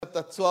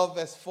chapter 12,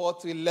 verse 4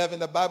 to 11,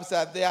 the Bible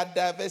says there are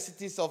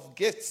diversities of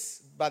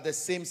gifts, but the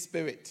same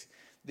Spirit.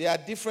 There are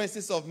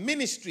differences of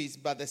ministries,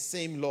 but the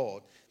same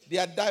Lord.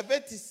 There are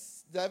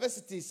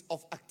diversities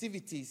of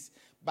activities,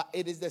 but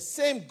it is the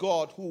same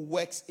God who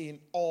works in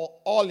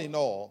all in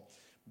all.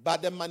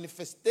 But the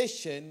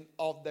manifestation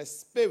of the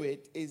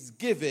Spirit is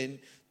given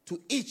to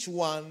each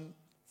one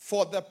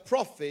for the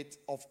profit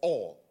of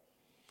all.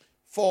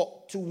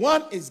 For to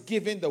one is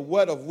given the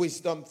word of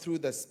wisdom through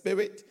the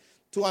Spirit,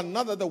 to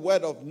another the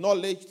word of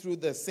knowledge through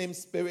the same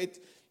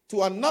Spirit,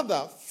 to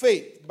another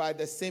faith by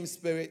the same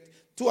Spirit,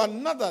 to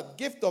another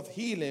gift of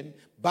healing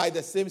by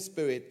the same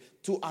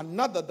Spirit, to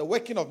another the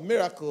working of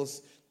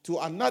miracles, to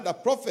another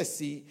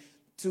prophecy,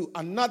 to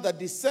another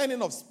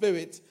discerning of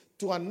spirit,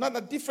 to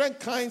another different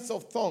kinds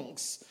of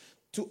tongues,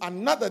 to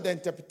another the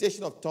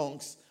interpretation of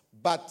tongues,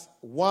 but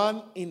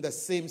one in the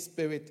same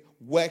Spirit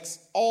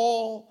works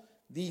all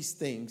these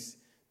things,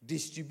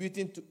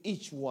 distributing to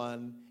each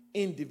one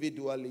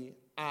individually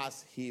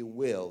as he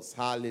wills.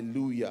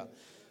 Hallelujah.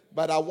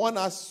 But I want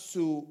us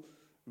to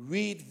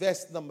read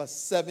verse number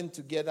 7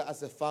 together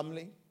as a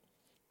family.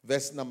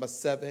 Verse number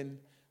 7.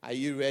 Are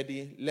you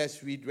ready?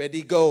 Let's read.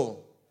 Ready,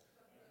 go.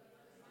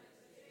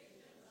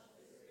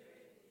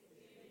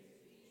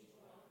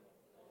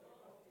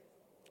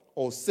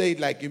 Or say it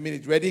like you mean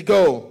it. Ready,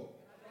 go.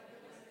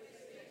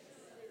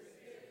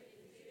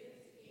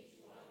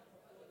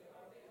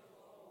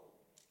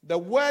 The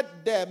word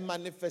there,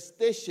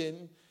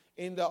 manifestation,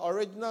 in the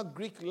original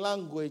Greek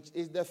language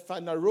is the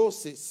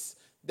phanerosis.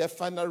 The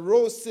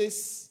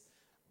phanerosis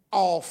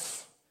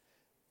of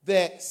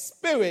the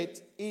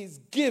Spirit is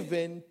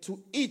given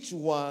to each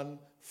one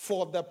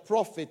for the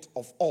profit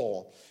of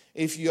all.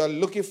 If you are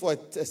looking for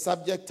a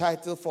subject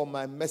title for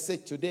my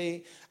message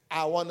today,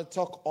 I want to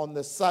talk on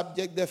the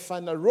subject, the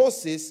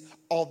phanerosis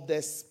of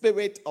the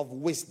Spirit of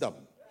wisdom.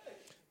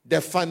 The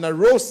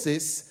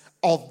phanerosis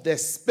of the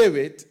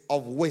Spirit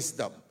of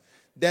wisdom.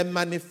 The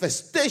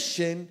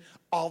manifestation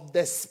of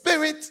the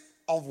Spirit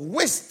of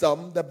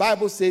wisdom, the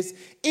Bible says,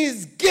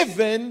 is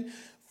given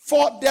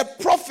for the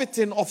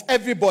profiting of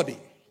everybody.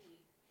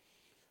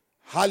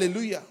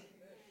 Hallelujah.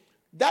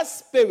 That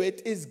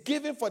Spirit is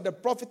given for the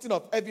profiting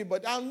of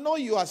everybody. I know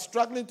you are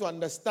struggling to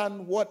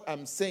understand what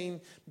I'm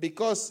saying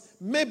because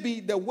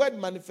maybe the word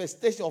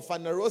manifestation of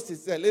phanerosis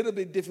is a little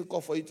bit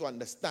difficult for you to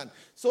understand.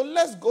 So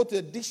let's go to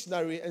the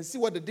dictionary and see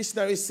what the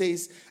dictionary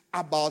says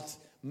about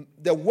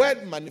the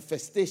word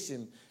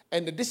manifestation.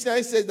 And the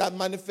dictionary says that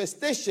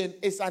manifestation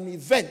is an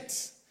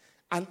event,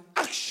 an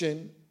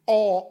action,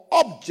 or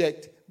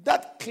object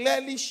that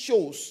clearly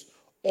shows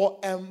or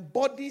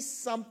embodies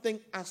something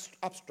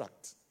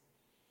abstract.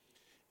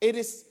 It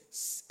is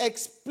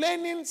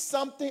explaining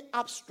something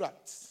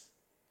abstract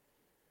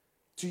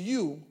to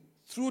you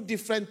through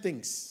different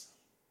things.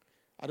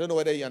 I don't know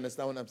whether you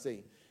understand what I'm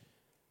saying.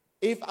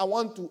 If I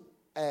want to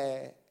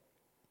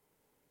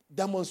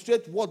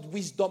demonstrate what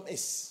wisdom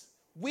is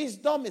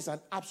an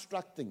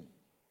abstract thing.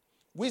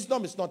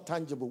 Wisdom is not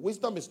tangible.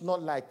 Wisdom is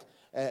not like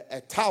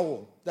a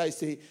towel that you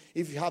say,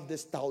 if you have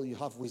this towel, you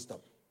have wisdom.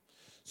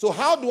 So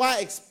how do I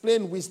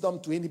explain wisdom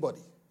to anybody?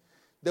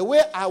 The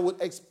way I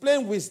would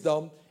explain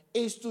wisdom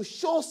is to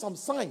show some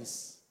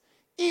signs.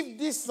 If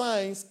these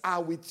signs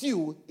are with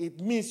you, it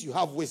means you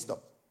have wisdom.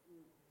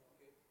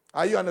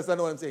 Are you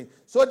understanding what I'm saying?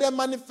 So the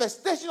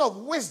manifestation of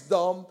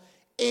wisdom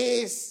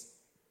is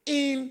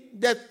in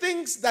the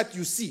things that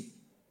you see.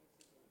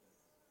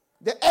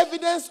 The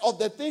evidence of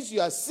the things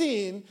you are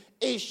seeing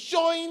is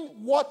showing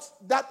what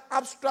that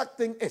abstract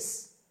thing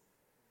is.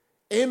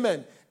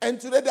 Amen. And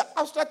today the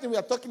abstract thing we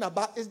are talking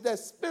about is the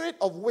Spirit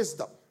of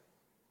wisdom.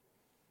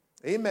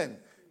 Amen.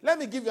 Let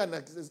me give you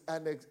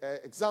an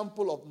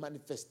example of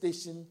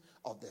manifestation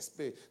of the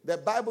Spirit. The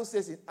Bible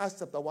says in Acts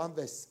chapter 1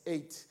 verse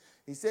 8,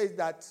 it says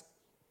that,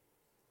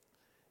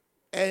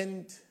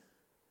 and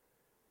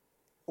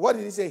what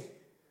did he say?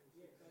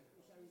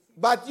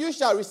 But you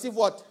shall receive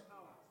what?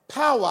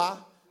 Power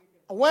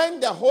when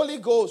the Holy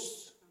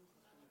Ghost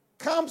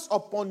comes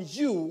upon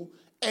you,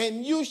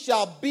 and you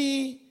shall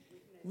be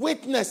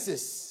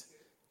witnesses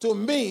to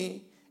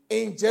me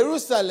in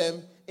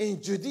Jerusalem,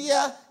 in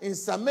Judea, in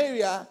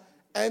Samaria,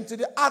 and to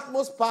the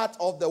utmost part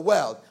of the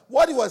world.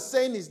 What he was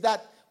saying is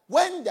that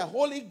when the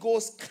Holy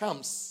Ghost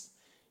comes,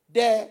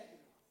 the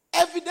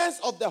evidence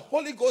of the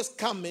Holy Ghost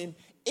coming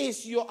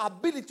is your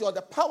ability or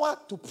the power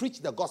to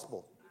preach the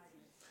gospel.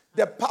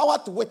 The power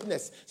to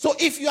witness. So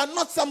if you are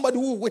not somebody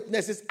who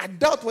witnesses, I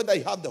doubt whether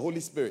you have the Holy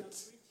Spirit.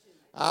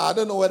 I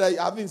don't know whether I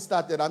haven't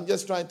started. I'm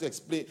just trying to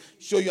explain,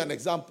 show you an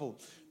example.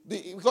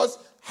 Because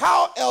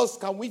how else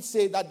can we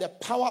say that the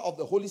power of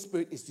the Holy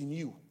Spirit is in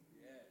you?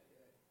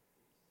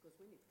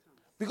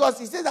 Because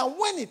he says that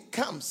when it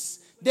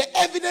comes, the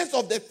evidence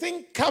of the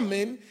thing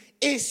coming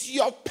is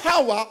your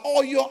power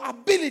or your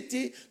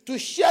ability to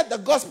share the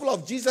gospel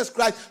of Jesus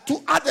Christ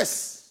to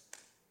others.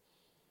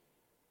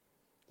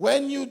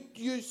 When you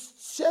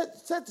say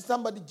to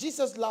somebody,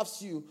 Jesus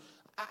loves you,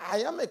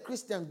 I am a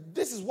Christian,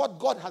 this is what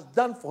God has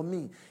done for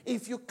me.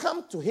 If you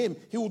come to him,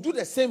 he will do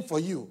the same for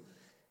you.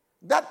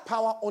 That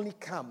power only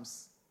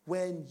comes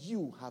when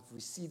you have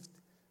received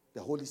the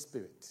Holy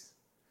Spirit.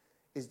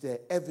 Is the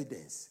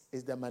evidence,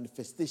 is the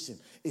manifestation,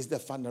 is the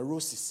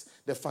phanerosis.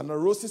 The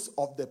phanerosis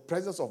of the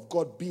presence of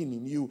God being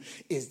in you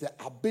is the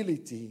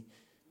ability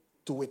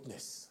to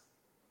witness.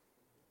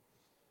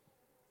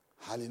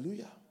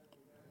 Hallelujah.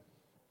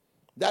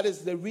 That is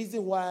the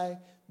reason why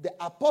the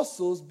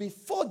apostles,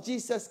 before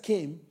Jesus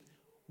came,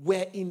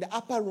 were in the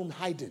upper room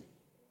hiding.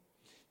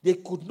 They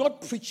could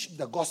not preach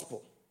the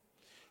gospel.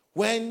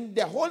 When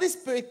the Holy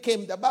Spirit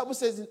came, the Bible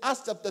says in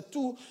Acts chapter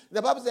 2,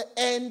 the Bible says,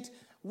 and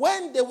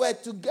when they were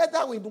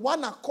together with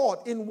one accord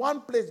in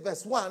one place,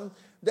 verse 1,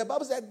 the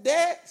Bible said,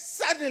 there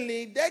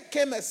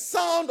came a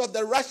sound of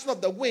the rushing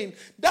of the wind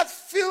that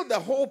filled the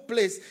whole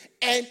place,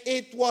 and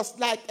it was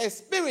like a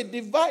spirit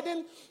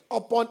dividing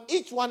upon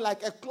each one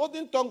like a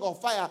clothing tongue of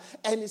fire,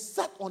 and it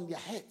sat on their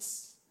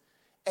heads.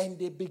 And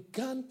they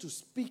began to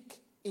speak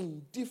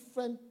in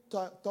different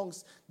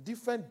tongues,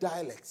 different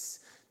dialects.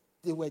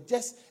 They were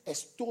just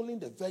extolling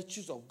the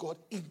virtues of God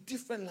in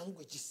different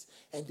languages,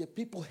 and the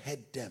people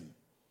heard them.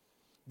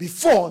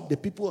 Before, the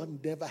people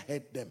had never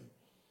heard them.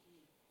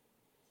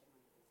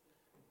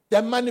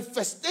 The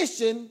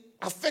manifestation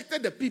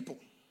affected the people.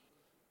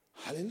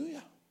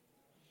 Hallelujah.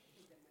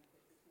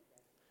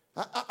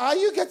 Are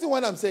you getting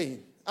what I'm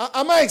saying?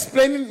 Am I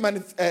explaining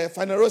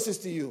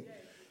phanerosis to you?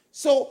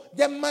 So,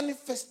 the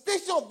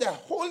manifestation of the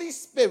Holy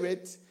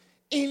Spirit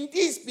in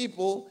these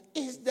people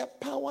is the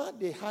power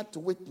they had to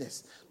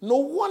witness. No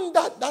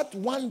wonder that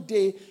one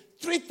day,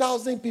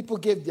 3,000 people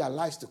gave their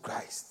lives to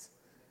Christ.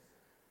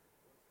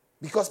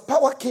 Because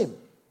power came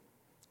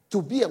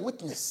to be a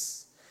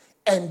witness.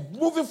 And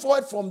moving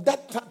forward from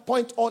that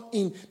point on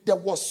in, there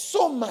was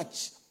so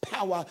much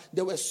power.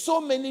 There were so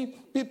many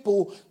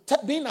people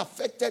being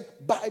affected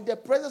by the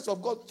presence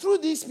of God through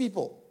these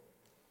people.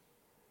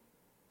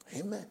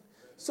 Amen.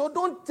 So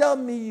don't tell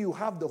me you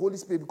have the Holy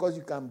Spirit because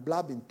you can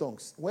blab in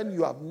tongues when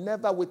you have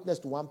never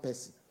witnessed to one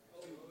person.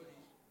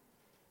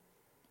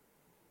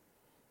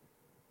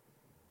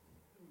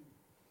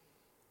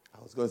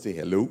 I was going to say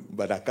hello,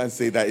 but I can't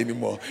say that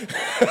anymore.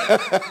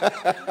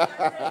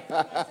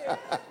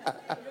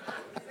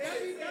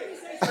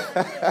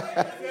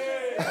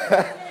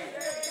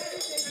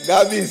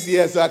 Gabby is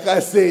here, so I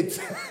can't say it.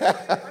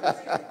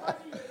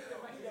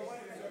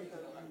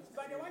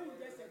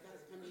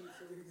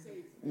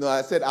 No,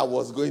 I said I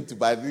was going to,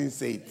 but I didn't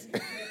say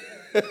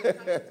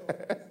it.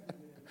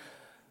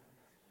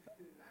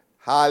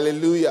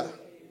 Hallelujah.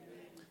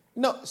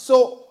 No,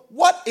 so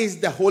what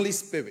is the Holy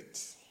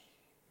Spirit?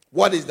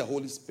 What is the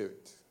Holy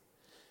Spirit?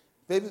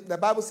 The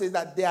Bible says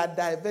that there are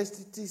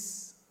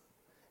diversities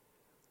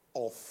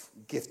of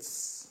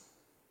gifts.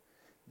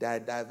 There are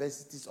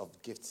diversities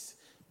of gifts,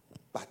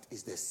 but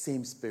it's the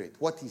same Spirit.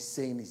 What he's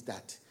saying is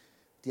that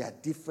there are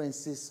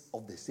differences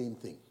of the same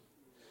thing.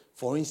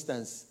 For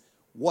instance,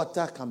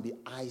 water can be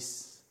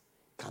ice,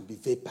 can be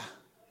vapor,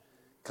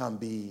 can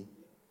be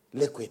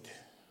liquid.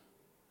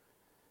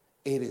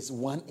 It is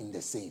one in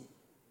the same.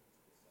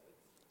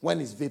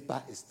 When it's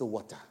vapor, it's still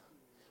water.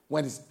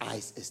 When it's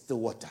ice, it's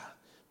still water.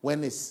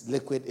 When it's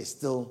liquid, it's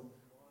still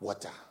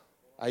water.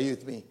 Are you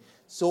with me?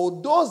 So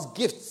those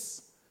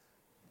gifts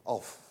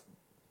of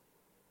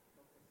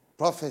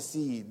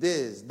prophecy,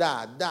 this,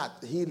 that,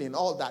 healing,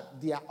 all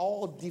that, they are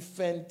all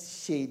different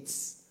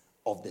shades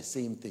of the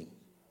same thing.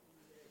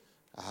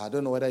 I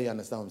don't know whether you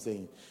understand what I'm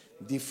saying.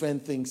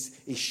 Different things.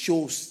 It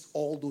shows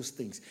all those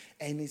things.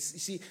 And it's, you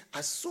see,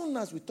 as soon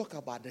as we talk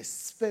about the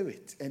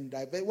Spirit, and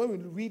when we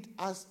read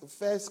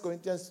 1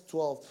 Corinthians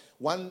 12,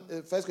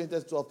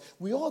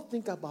 we all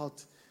think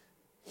about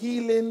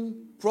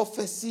healing,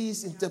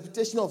 prophecies,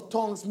 interpretation of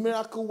tongues,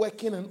 miracle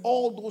working, and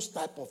all those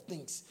type of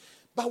things.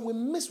 But we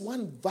miss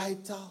one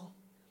vital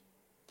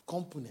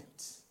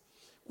component,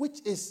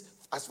 which is,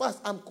 as far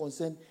as I'm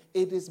concerned,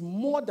 it is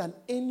more than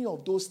any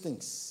of those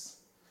things.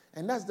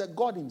 And that's the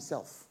God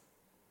himself.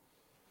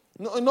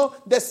 No,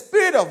 the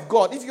Spirit of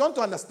God, if you want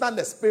to understand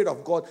the Spirit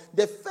of God,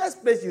 the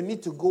first place you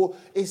need to go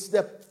is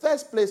the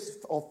first place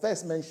of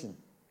first mention.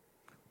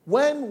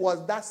 When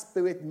was that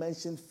Spirit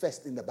mentioned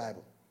first in the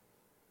Bible?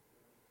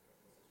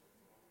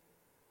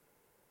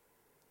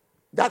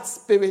 That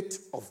Spirit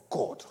of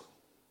God.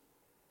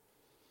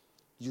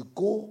 You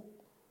go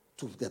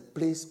to the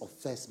place of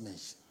first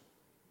mention.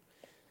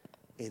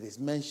 It is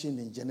mentioned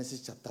in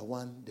Genesis chapter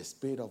 1, the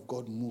Spirit of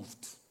God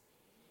moved.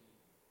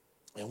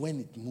 And when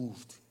it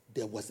moved,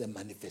 there was a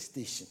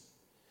manifestation,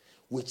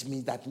 which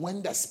means that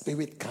when the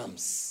Spirit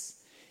comes,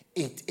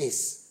 it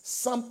is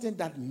something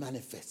that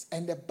manifests.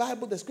 And the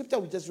Bible, the scripture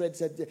we just read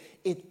said,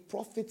 it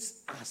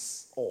profits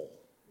us all.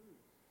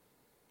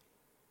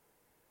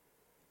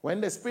 When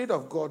the Spirit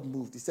of God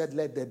moved, he said,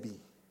 let there be.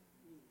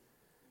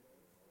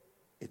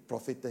 It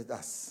profited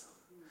us.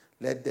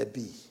 Let there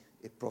be.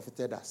 It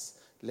profited us.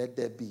 Let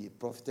there be. It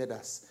profited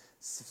us.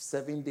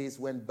 7 days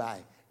went by.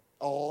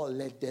 All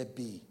let there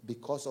be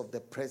because of the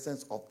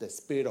presence of the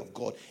Spirit of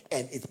God,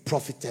 and it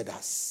profited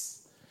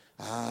us.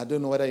 I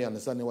don't know whether you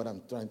understand what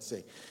I'm trying to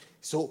say.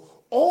 So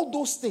all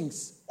those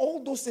things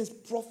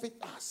profit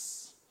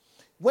us.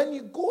 When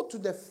you go to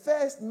the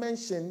first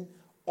mention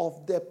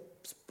of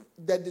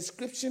the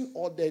description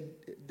or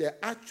the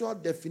actual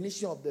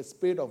definition of the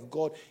Spirit of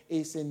God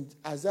is in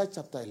Isaiah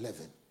chapter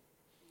 11.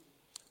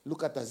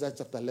 Look at Isaiah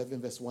chapter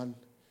 11, verse 1.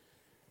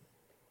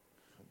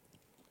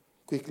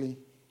 Quickly.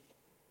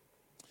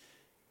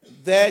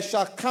 There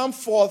shall come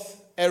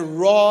forth a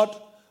rod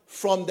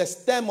from the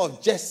stem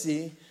of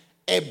Jesse,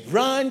 a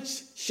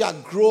branch shall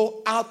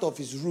grow out of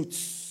his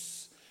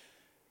roots.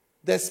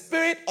 The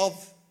Spirit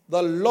of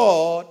the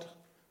Lord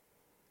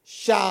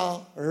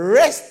shall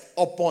rest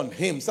upon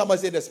him.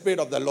 Somebody say the Spirit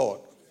of the Lord.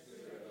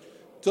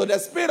 So the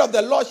Spirit of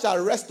the Lord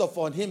shall rest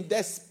upon him.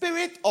 The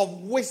Spirit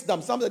of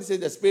wisdom. Somebody say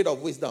the Spirit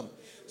of wisdom.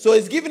 So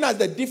it's giving us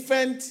the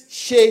different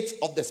shades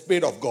of the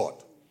Spirit of God.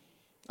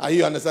 Are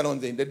you understand what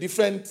I'm saying? The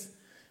different,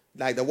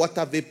 like the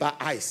water, vapor,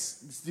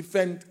 ice. It's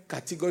different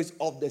categories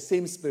of the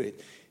same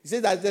Spirit. He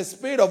says that the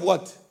Spirit of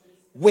what?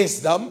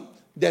 Wisdom.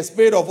 The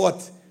Spirit of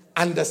what?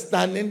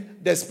 Understanding.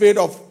 The Spirit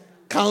of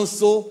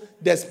counsel.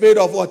 The Spirit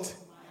of what?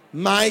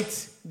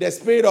 Might. The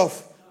Spirit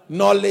of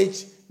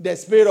knowledge. The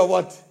Spirit of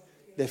what?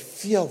 The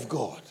fear of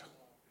God.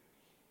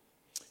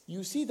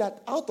 You see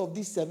that out of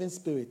these 7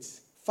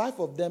 spirits, 5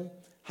 of them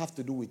have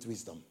to do with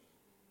wisdom.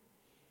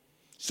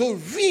 So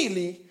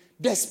really,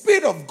 the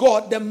Spirit of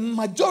God, the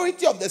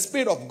majority of the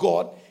Spirit of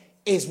God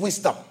is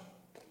wisdom.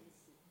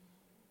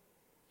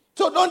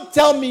 So don't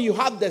tell me you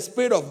have the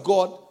Spirit of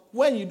God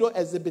when you don't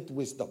exhibit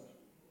wisdom.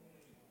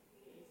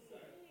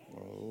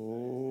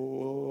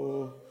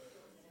 Oh,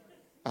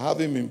 I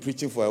haven't been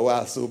preaching for a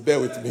while, so bear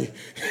with me.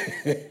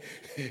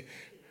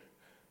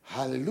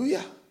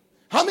 Hallelujah.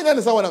 How many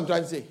understand what I'm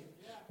trying to say?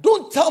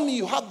 Don't tell me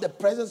you have the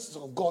presence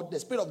of God, the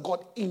Spirit of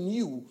God in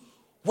you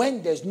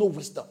when there's no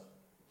wisdom.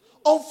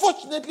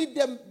 Unfortunately,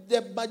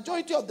 the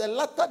majority of the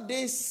latter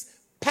days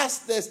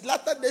pastors,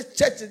 latter days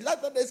churches,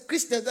 latter days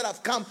Christians that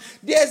have come,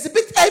 they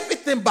exhibit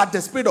everything but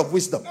the Spirit of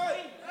wisdom.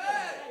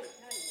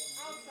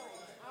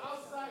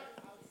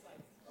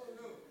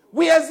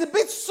 We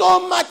exhibit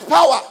so much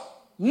power,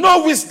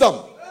 no wisdom.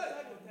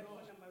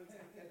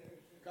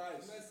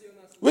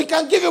 We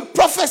can give you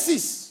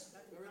prophecies.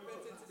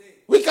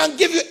 We can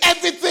give you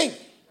everything.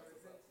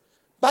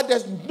 But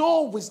there's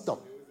no wisdom.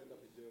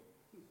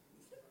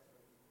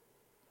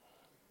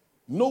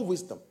 No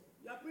wisdom.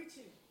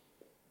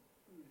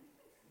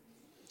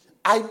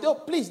 I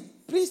don't,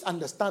 please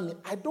understand me.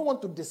 I don't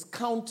want to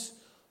discount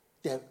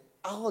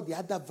all the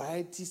other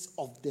varieties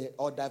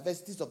or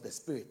diversities of the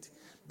Spirit.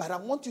 But I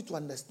want you to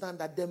understand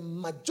that the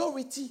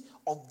majority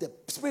of the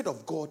Spirit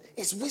of God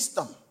is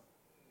wisdom.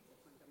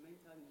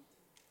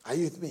 Are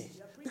you with me?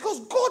 Because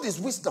God is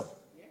wisdom.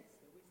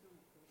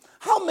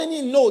 How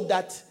many know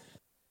that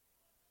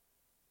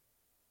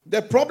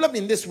the problem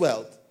in this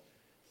world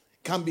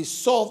can be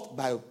solved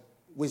by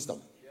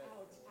wisdom?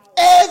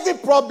 Every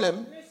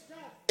problem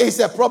is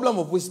a problem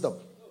of wisdom.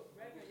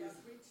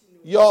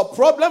 Your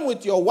problem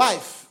with your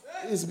wife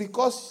is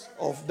because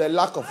of the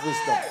lack of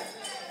wisdom.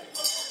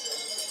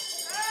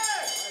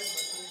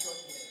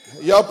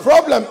 Your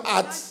problem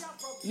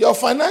your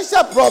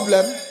financial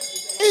problem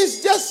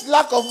is just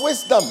lack of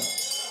wisdom.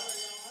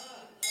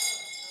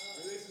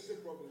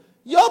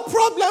 Your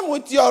problem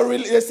with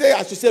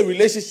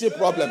relationship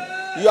problem.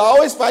 You are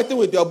always fighting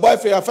with your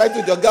boyfriend, you are fighting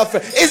with your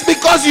girlfriend. It's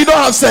because you don't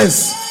have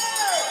sense.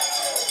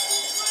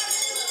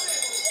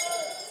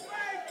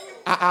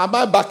 Am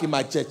I back in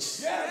my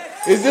church?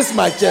 Is this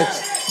my church?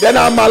 Then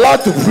I'm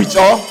allowed to preach,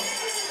 or?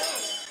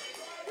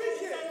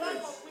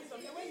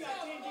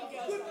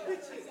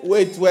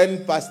 Wait,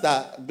 when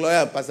Pastor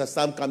Gloria and Pastor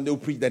Sam come, they'll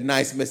preach the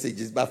nice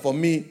messages. But for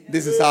me,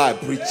 this is how I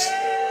preach.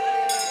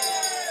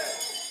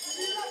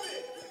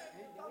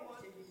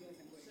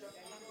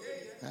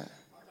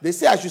 They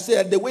say I should say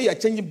that the way you're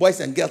changing boys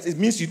and girls, it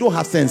means you don't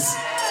have sense.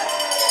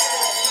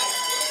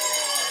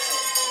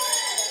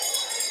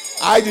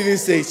 I didn't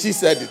say it, she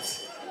said it.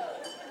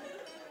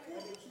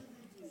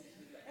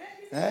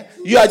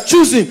 You are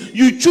choosing.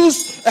 You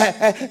choose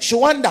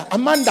Shawanda,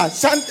 Amanda,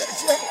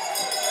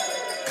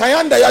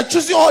 Kayanda. You are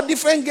choosing all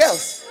different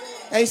girls.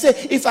 And you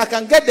say, if I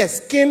can get the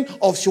skin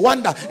of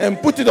Shawanda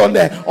and put it on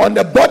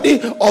the body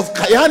of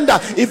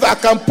Kayanda, if I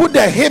can put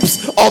the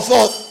hips of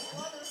a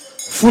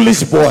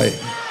foolish boy.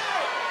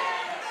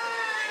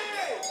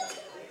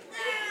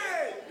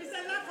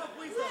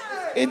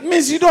 It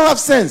means you don't have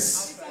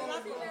sense.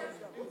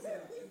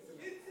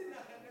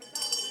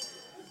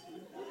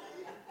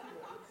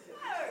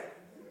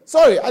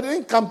 Sorry, I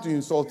didn't come to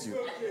insult you.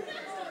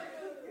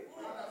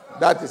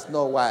 That is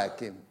not why I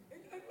came.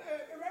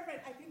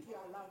 Reverend, I think you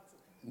are allowed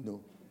to.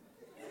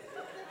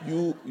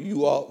 No.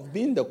 You are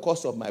being the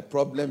cause of my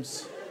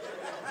problems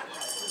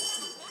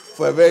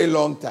for a very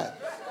long time.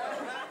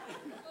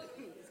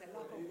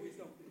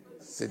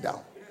 Sit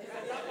down.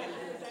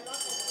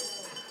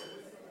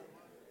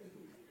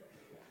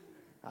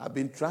 I've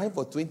been trying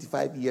for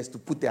 25 years to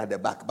put it at the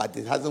back, but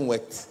it hasn't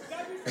worked.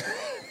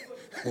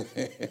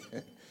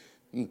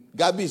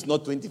 Gabi is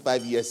not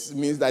 25 years. It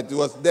means that it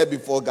was there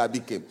before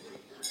Gabi came.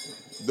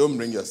 Don't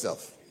bring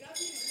yourself.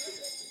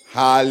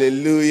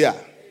 Hallelujah.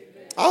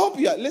 I hope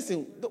you are,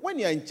 listen, when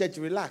you are in church,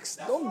 relax.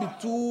 Don't be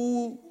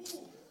too...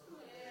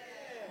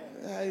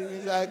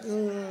 It's like,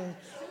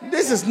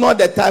 this is not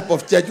the type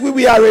of church.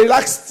 We are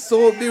relaxed,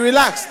 so be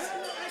relaxed.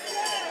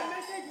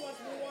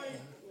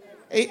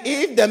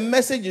 If the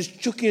message is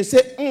choking, you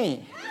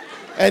say,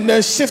 and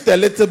then shift a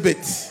little bit.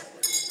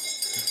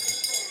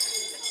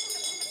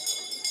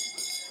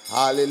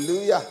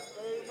 Hallelujah.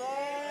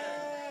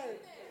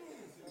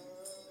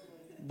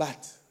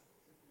 But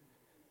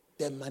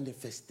the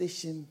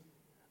manifestation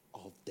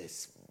of the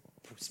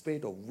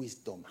spirit of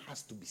wisdom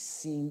has to be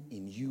seen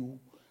in you,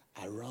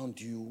 around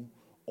you,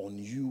 on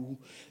you,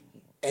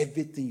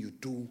 everything you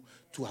do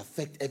to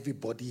affect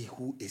everybody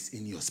who is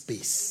in your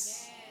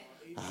space.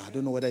 I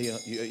don't know whether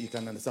you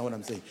can understand what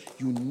I'm saying.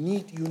 You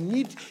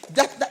need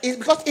that is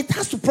because it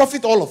has to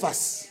profit all of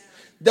us.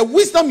 The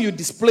wisdom you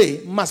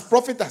display must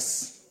profit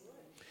us.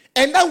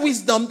 And that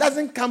wisdom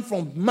doesn't come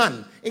from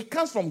man. It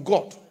comes from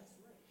God.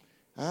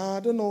 I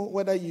don't know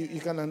whether you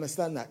can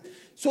understand that.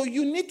 So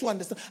you need to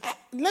understand.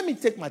 Let me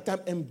take my time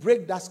and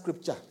break that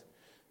scripture.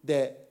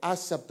 Isaiah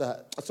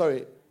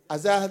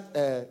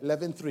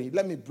 11:3.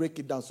 Let me break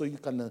it down so you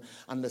can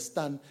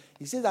understand.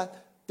 He says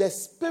that the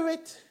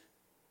Spirit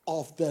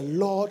of the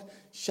Lord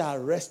shall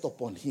rest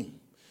upon him.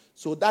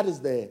 So that is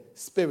the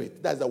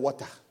Spirit. That's the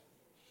water.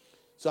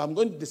 So I'm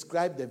going to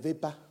describe the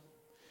vapor,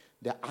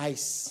 the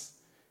ice,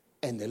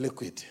 and the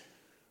liquid.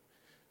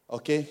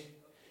 Okay?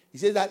 He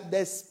says that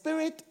the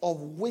spirit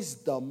of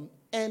wisdom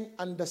and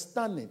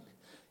understanding.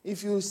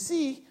 If you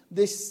see,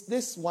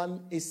 this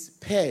one is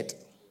paired.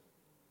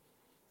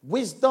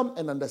 Wisdom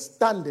and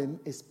understanding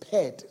is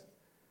paired.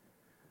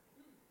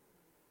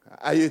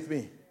 Are you with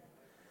me?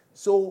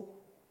 So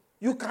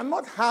you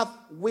cannot have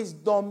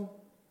wisdom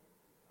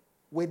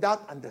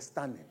without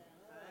understanding.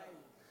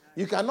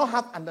 You cannot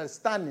have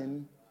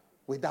understanding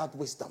without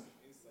wisdom.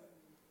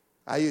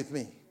 Are you with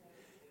me?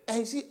 And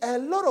you see, a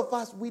lot of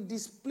us, we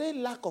display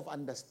lack of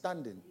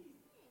understanding.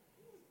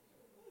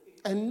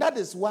 And that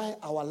is why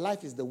our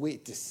life is the way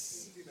it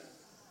is.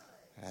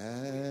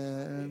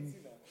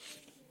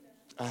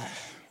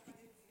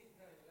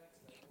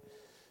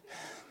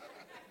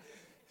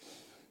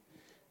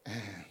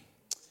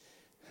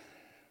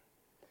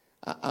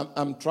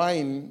 I'm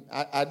trying.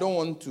 I don't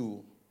want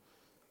to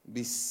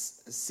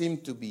seem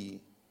to be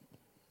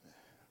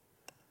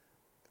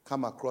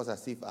come across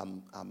as if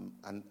I'm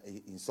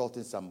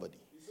insulting somebody.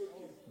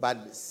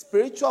 But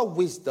spiritual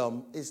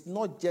wisdom is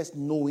not just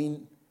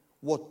knowing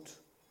what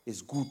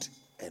is good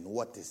and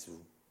what is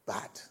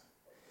bad,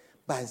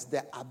 but it's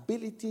the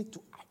ability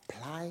to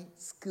apply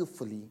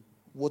skillfully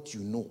what you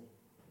know.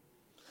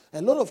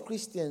 A lot of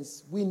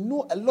Christians, we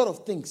know a lot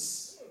of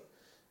things,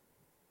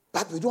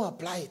 but we don't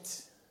apply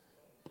it.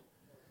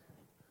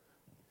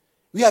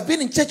 We have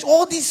been in church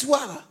all this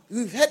while.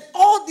 We've heard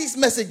all these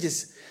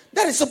messages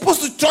that is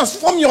supposed to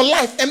transform your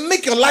life and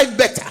make your life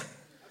better.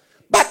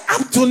 But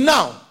up to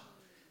now,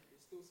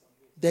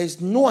 there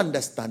is no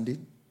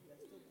understanding.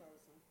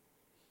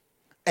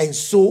 And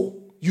so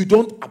you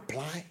don't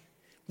apply.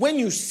 When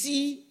you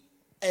see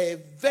a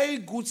very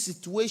good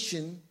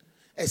situation,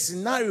 a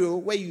scenario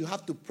where you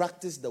have to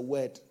practice the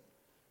word,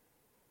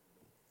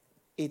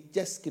 it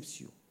just skips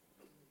you.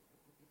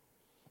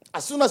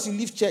 As soon as you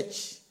leave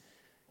church,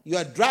 you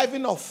are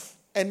driving off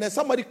and then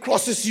somebody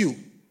crosses you.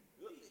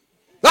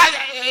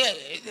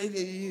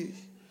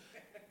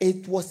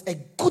 It was a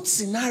good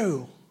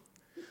scenario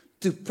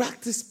to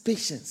practice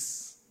patience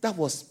that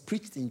was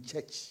preached in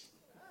church.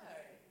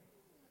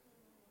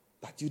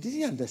 But you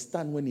didn't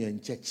understand when you're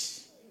in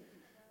church.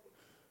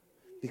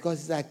 Because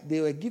it's like they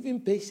were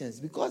giving patience.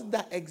 Because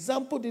that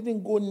example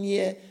didn't go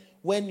near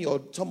when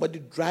somebody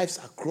drives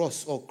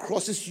across or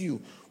crosses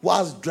you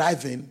whilst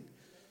driving.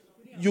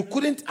 You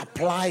couldn't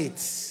apply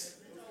it.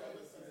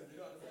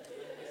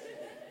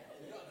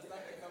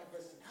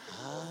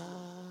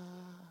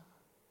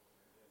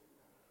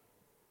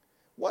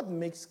 What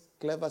makes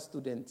clever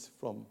students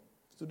from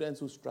students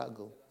who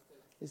struggle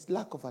is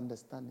lack of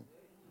understanding.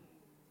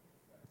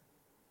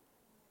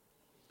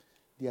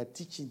 They are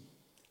teaching.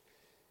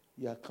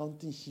 You are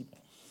counting sheep.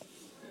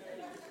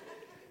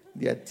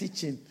 They are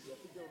teaching.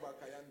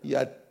 They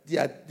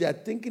are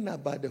thinking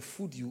about the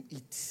food you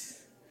eat.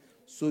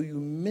 So you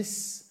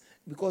miss,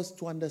 because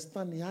to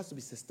understand, it has to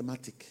be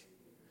systematic.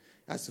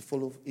 It has to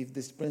follow, if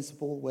this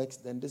principle works,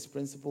 then this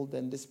principle,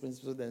 then this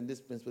principle, then this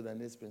principle, then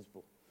this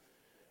principle.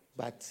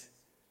 But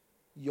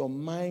your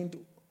mind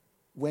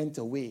went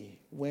away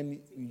when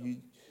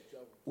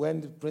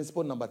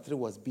principle number 3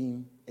 was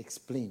being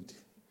explained.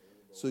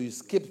 So you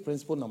skipped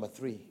principle number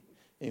 3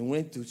 and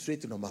went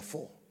straight to number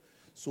 4.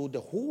 So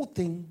the whole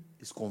thing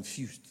is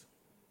confused.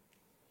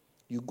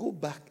 You go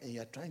back and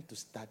you're trying to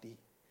study,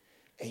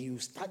 and you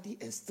study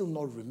and still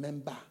not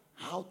remember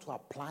how to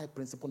apply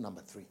principle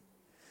number 3.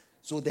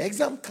 So the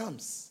exam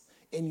comes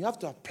and you have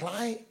to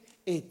apply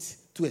it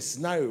to a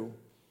scenario,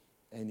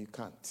 and you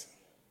can't.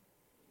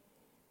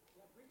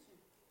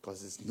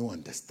 Because there's no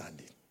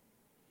understanding.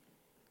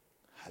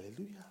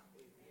 Hallelujah.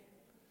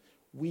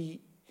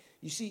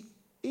 You see,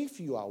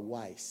 if you are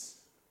wise,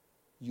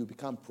 you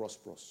become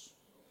prosperous.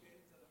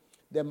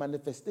 The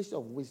manifestation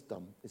of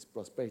wisdom is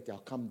prosperity. I'll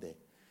come there.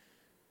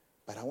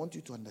 But I want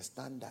you to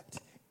understand that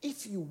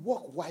if you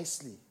walk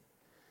wisely,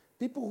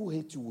 people who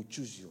hate you will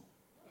choose you.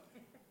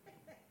 You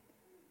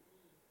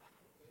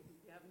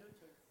have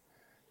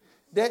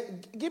no choice.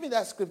 Give me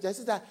that scripture. It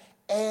says that,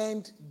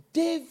 and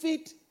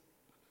David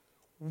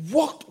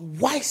walked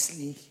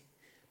wisely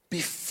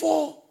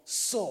before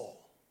Saul.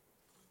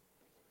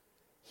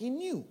 He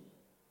knew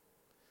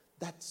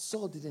that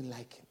Saul didn't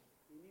like him.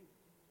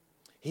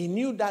 He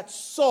knew that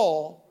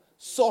Saul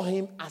saw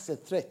him as a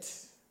threat.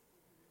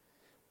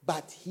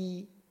 But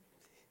he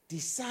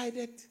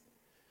decided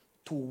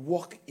to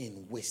walk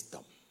in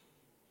wisdom.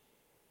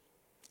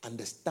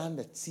 Understand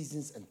the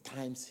seasons and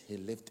times he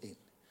lived in.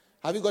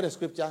 Have you got a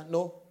scripture?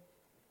 No?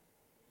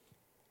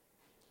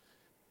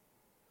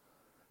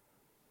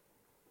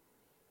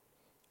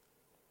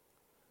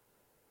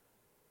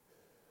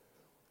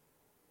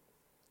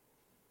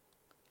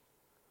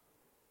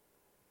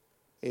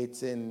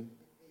 It's in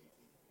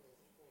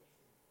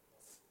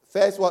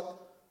First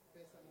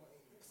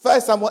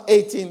Samuel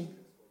 18,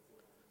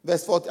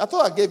 verse 40. I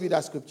thought I gave you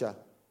that scripture.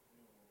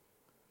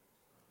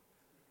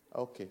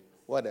 Okay,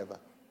 whatever.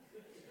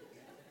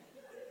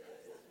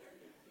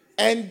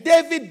 And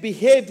David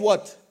behaved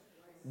what?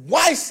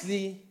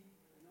 Wisely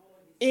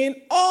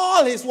in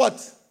all his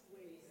what?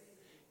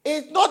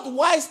 It's not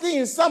wisely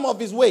in some of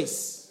his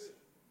ways.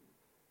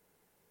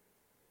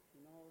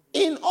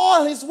 In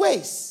all his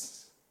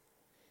ways.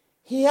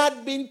 He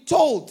had been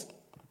told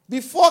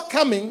before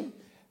coming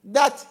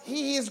that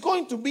he is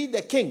going to be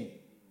the king.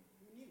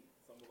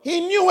 He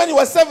knew when he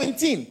was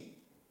 17.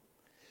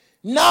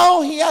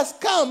 Now he has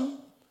come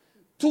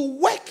to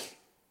work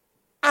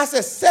as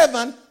a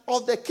servant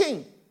of the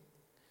king.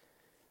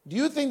 Do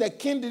you think the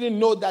king didn't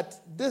know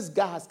that this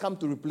guy has come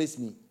to replace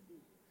me?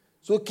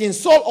 So King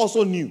Saul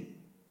also knew.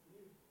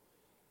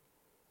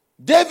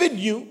 David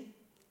knew,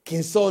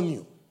 King Saul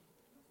knew.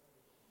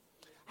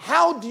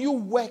 How do you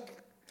work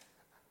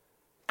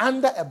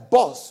under a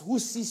boss who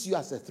sees you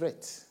as a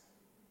threat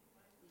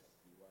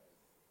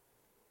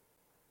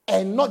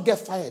and not get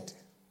fired?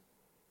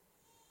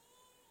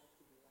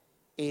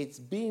 It's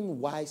being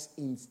wise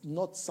in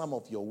not some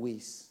of your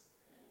ways,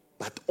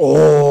 but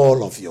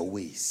all of your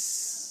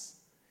ways.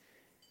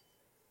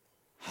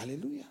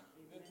 Hallelujah.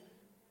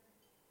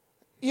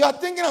 You are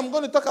thinking I'm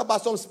going to talk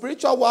about some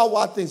spiritual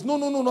wild things. No.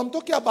 I'm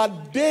talking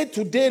about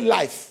day-to-day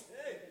life.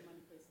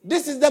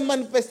 This is the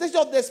manifestation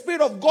of the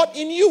Spirit of God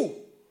in you.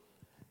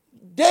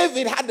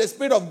 David had the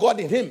Spirit of God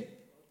in him.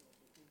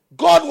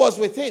 God was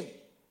with him.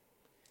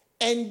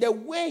 And the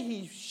way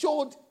he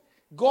showed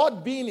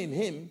God being in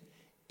him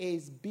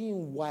is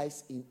being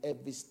wise in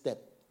every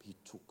step he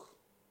took.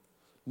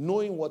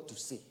 Knowing what to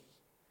say,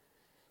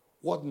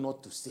 what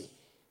not to say,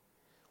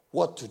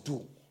 what to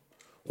do,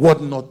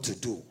 what not to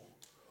do,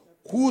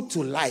 who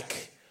to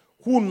like,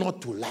 who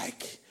not to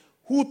like,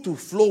 who to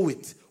flow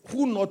with,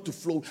 who not to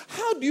flow.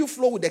 How do you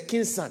flow with the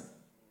king's son?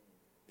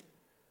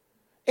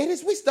 It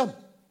is wisdom.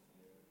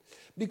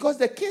 Because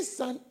the king's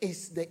son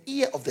is the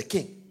ear of the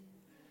king.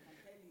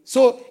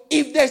 So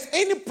if there's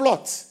any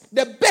plot,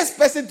 the best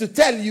person to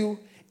tell you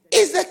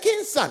is the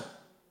king's son.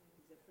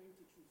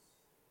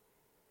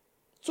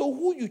 So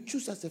who you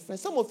choose as a friend?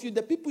 Some of you,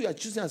 the people you are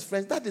choosing as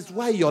friends, that is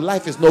why your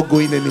life is not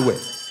going anywhere.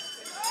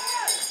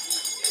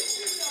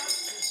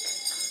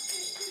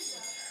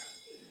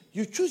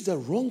 You choose the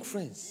wrong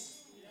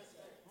friends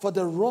for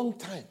the wrong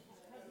time.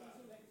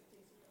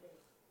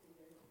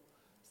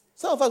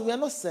 Some of us, we are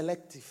not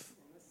selective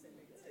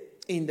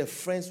in the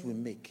friends we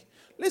make.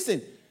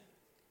 Listen,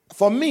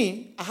 for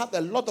me, I have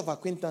a lot of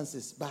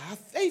acquaintances, but I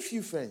have very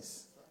few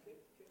friends.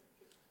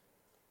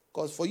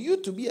 Because for you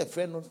to be a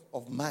friend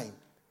of mine,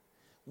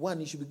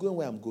 one, you should be going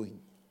where I'm going.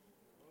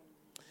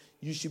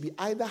 You should be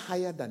either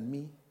higher than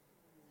me,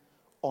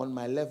 on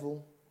my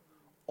level,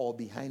 or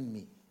behind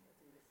me,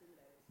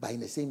 but in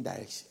the same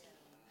direction.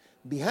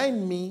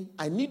 Behind me,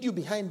 I need you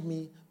behind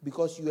me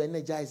because you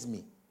energize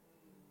me.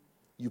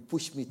 You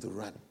push me to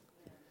run.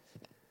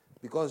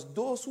 Because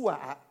those who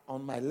are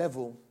on my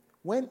level,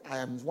 when I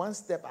am one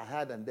step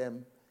ahead than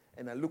them,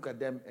 and I look at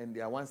them and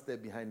they are one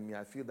step behind me,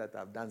 I feel that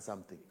I've done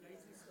something.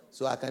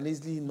 So I can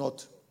easily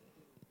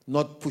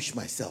not push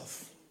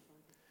myself.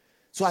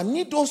 So I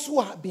need those who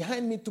are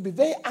behind me to be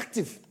very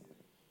active,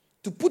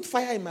 to put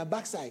fire in my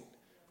backside,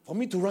 for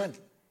me to run.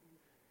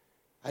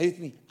 Are you with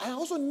me? I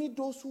also need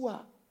those who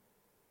are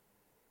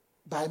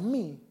by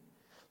me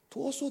to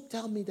also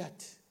tell me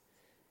that,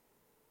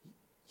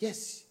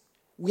 yes,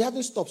 we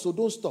haven't stopped, so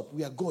don't stop.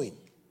 We are going.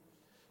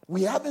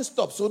 We haven't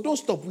stopped, so don't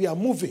stop. We are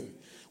moving.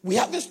 We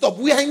haven't stopped.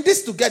 We are in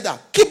this together.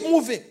 Keep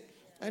moving.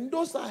 And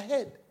those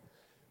ahead,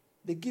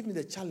 they give me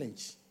the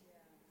challenge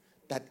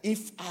that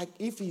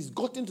if he's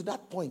gotten to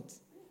that point,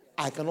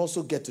 I can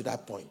also get to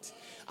that point.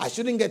 I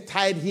shouldn't get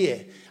tired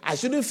here. I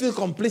shouldn't feel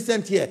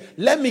complacent here.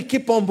 Let me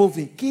keep on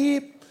moving.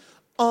 Keep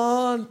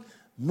on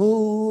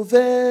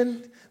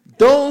moving.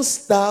 Don't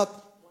stop.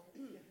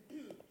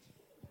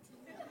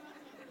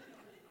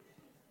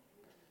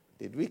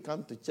 Did we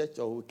come to church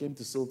or we came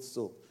to soul to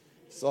soul?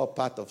 It's all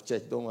part of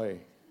church. Don't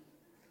worry.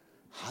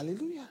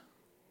 Hallelujah.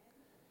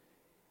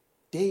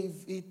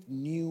 David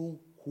knew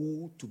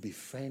who to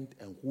befriend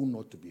and who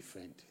not to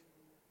befriend.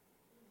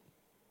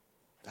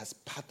 That's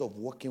part of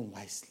walking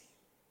wisely.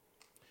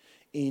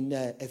 In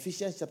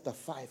Ephesians chapter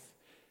 5,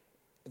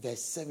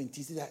 verse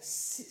 17, it says that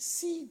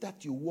see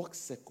that you walk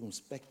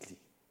circumspectly,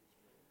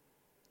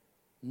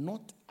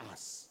 not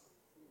as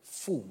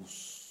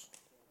fools,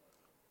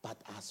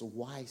 but as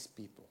wise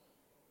people.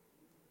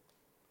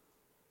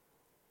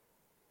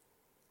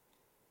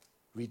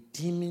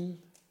 Redeeming.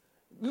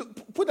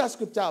 Look, put that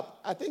scripture up.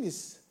 I think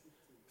it's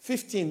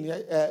 15.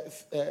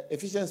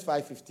 Ephesians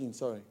 5:15.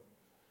 Sorry.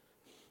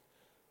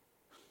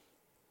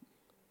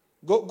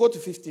 Go to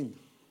 15.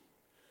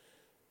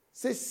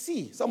 Say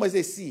see. Somebody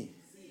say see.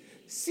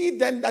 See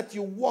then that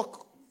you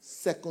walk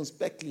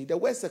circumspectly. The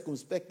word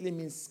circumspectly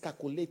means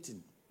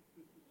calculating.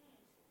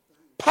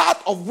 Part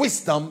of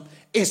wisdom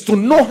is to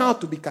know how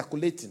to be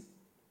calculating.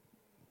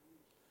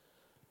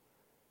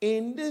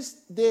 In this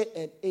day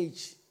and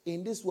age,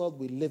 in this world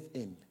we live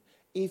in,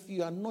 if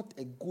you are not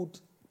a good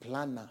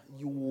planner,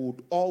 you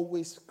would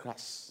always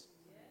crash.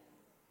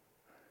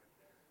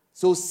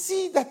 So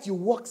see that you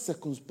walk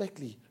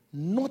circumspectly,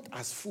 not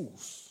as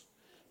fools,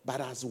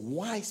 but as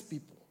wise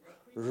people,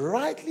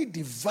 rightly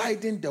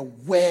dividing the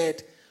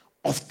word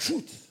of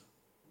truth.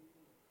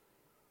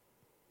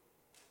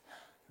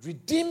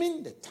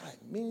 Redeeming the time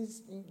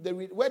means, the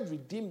word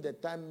redeem the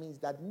time means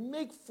that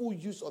make full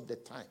use of the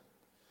time,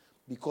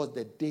 because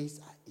the days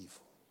are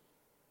evil.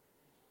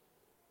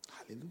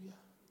 Hallelujah.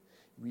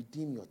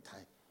 Redeem your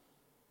time.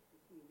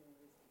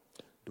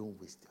 Don't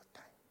waste your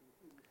time.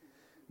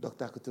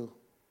 Dr. Akutu,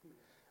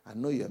 I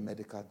know you're a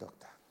medical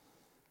doctor.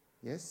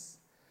 Yes?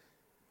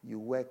 You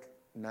work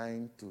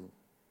 9 to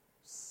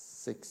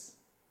 6.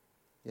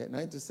 Yeah,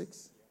 9 to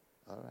 6?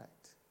 All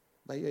right.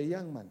 But you're a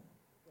young man.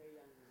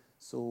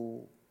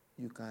 So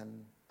you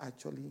can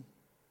actually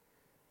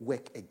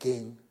work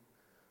again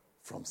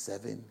from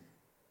 7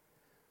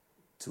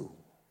 to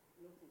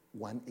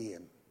 1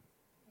 a.m.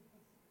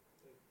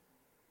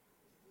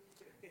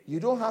 You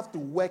don't have to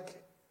work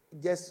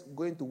just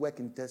going to work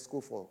in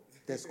Tesco for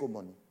Tesco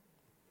money.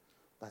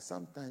 But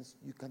sometimes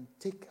you can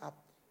take up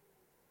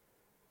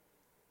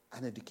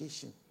an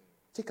education,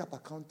 take up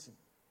accounting.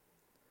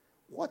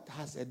 What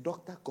has a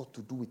doctor got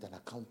to do with an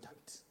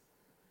accountant?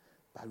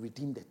 But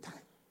redeem the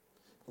time.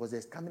 Because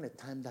there's coming a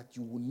time that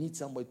you will need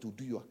somebody to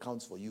do your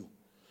accounts for you.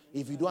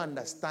 If you don't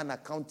understand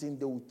accounting,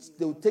 they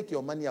will take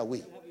your money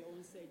away.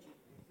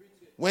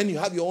 When you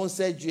have your own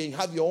surgery, you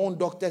have your own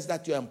doctors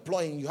that you're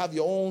employing, you have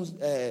your own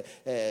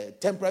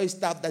temporary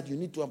staff that you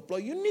need to employ,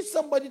 you need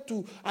somebody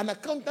an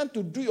accountant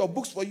to do your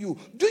books for you.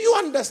 Do you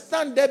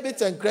understand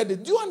debits and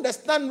credit? Do you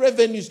understand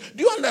revenues?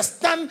 Do you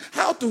understand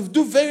how to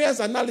do variance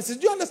analysis?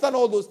 Do you understand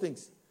all those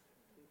things?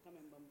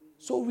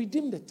 So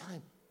redeem the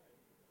time.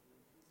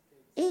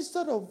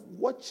 Instead of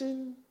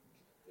watching,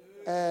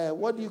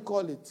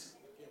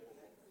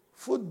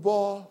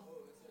 football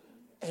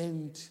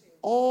and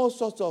all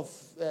sorts of,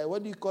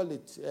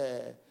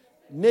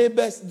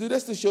 neighbors, do they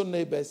still show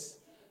neighbors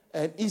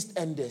and East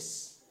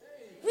Enders?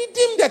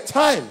 Redeem the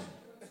time.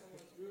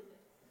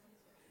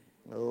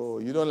 Oh,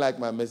 you don't like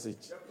my message.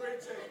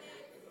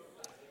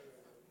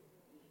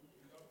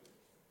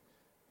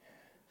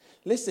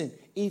 Listen,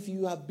 if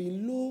you are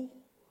below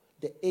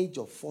the age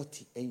of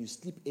 40 and you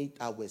sleep 8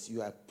 hours,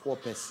 you are a poor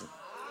person.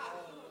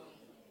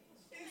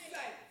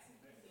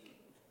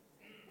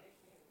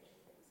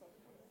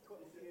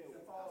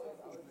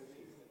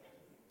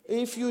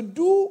 If you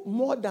do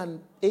more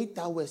than 8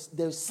 hours,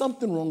 there's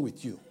something wrong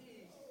with you.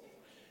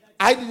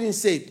 I didn't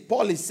say it.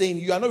 Paul is saying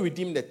you are not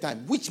redeeming the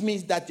time, which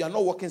means that you are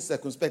not working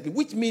circumspectly,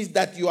 which means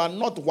that you are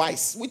not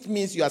wise, which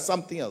means you are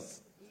something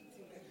else.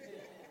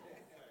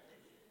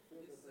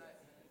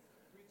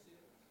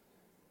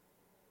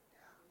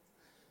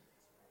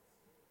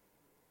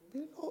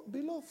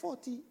 Below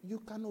 40, you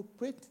can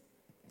operate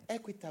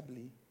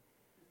equitably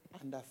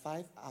under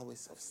 5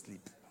 hours of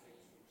sleep.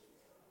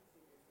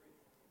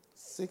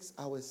 6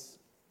 hours,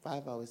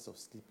 5 hours of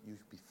sleep, you'll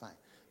be fine.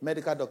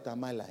 Medical doctor,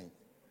 am I lying?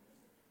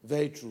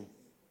 Very true.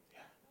 Yeah.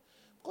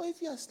 Because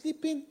if you are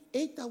sleeping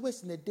 8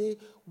 hours in a day,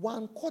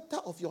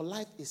 1/4 of your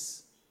life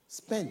is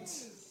spent.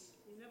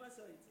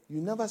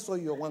 You never saw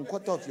your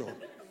 1/4 of your.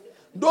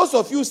 Those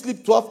of you who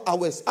sleep 12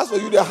 hours, as for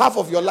you, the half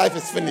of your life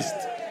is finished.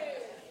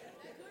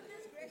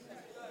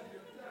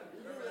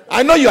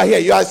 I know you are here.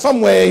 You are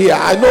somewhere here.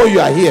 I know you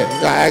are here.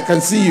 I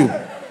can see you.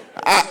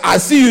 I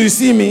see you, you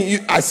see me.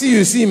 I see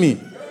you, see me.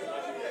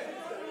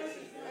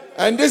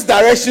 And this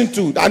direction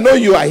too. I know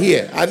you are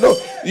here. I know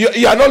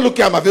you are not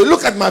looking at my face.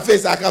 Look at my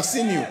face. I have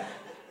seen you.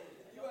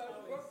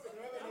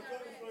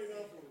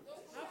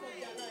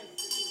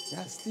 You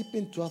are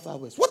sleeping 12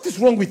 hours. What is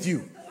wrong with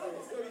you?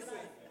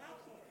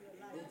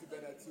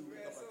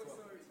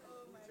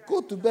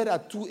 Go to bed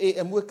at 2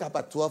 a.m. Wake up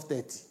at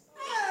 12:30.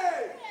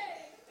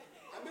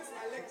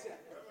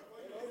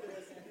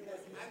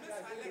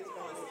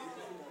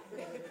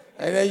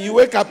 And then you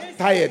wake up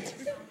tired.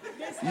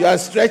 You are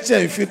stretching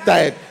and you feel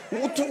tired.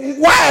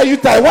 Why are you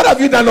tired? What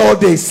have you done all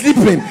day?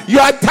 Sleeping. You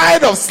are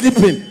tired of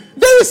sleeping.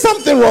 There is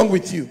something wrong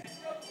with you.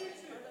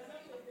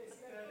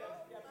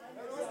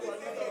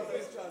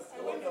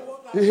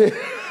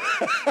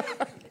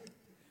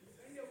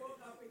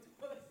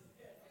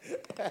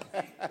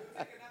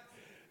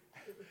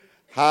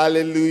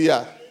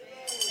 Hallelujah.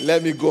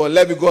 Let me go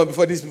on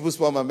before these people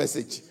spoil my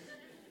message.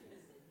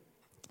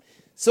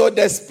 So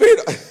the spirit,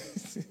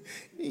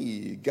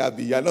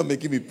 Gabby, you are not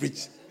making me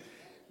preach.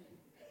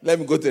 Let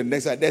me go to the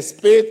next one. The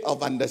spirit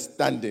of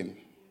understanding.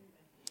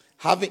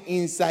 Having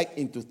insight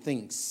into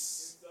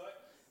things.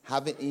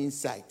 Having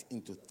insight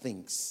into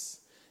things.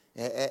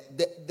 There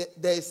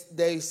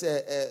is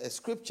a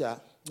scripture.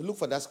 Look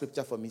for that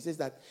scripture for me. It says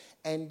that,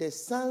 and the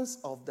sons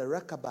of the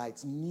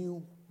Rechabites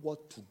knew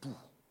what to do.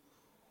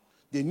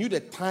 They knew the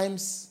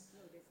times.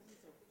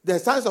 The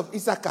sons of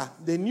Issachar,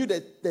 they knew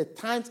the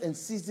times and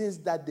seasons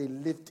that they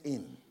lived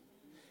in.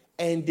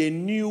 And they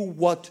knew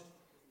what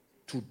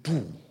to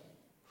do.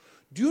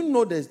 Do you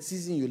know the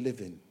season you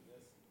live in?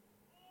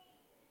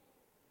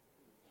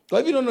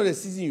 Because if you don't know the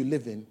season you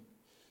live in,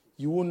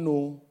 you won't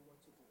know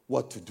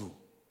what to do.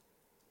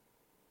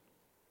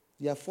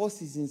 There are 4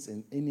 seasons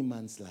in any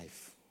man's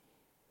life.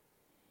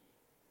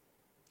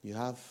 You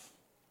have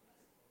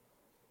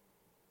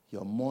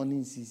your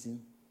morning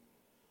season,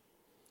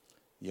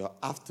 your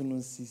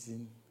afternoon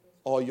season,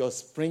 or your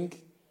spring.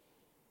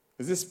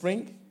 Is it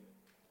spring?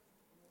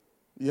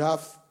 You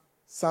have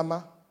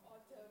summer,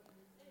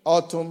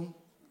 autumn,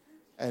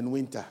 and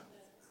winter.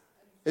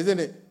 Isn't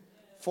it?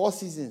 4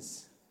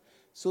 seasons.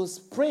 So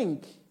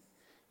spring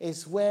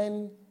is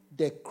when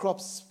the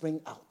crops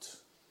spring out.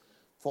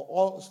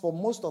 For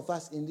most of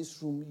us in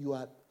this room, you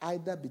are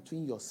either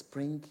between your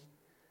spring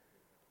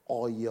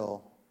or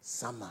your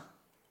summer.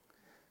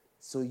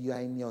 So you are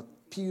in your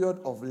period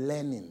of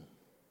learning.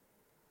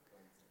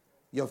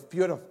 Your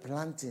period of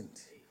planting.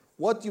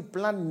 What you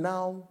plant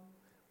now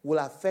will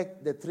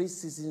affect the 3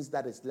 seasons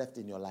that is left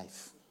in your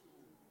life.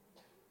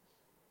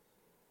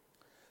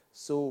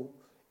 So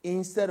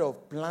instead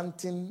of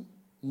planting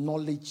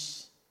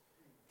knowledge,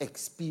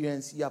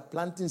 experience, you are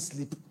planting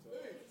sleep.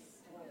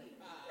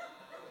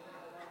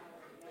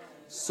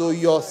 So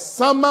your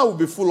summer will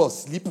be full of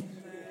sleep.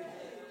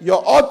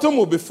 Your autumn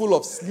will be full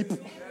of sleep.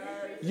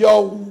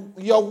 Your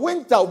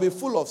winter will be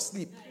full of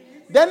sleep.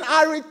 Then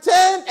I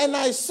returned and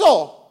I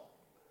saw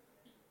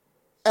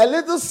a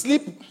little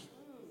sleep,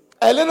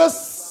 a little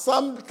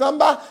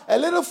slumber, a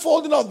little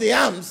folding of the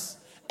arms,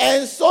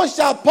 and so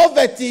shall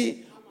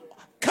poverty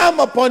come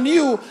upon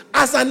you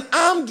as an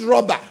armed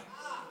robber.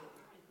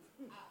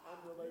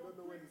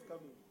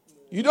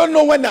 You don't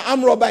know when the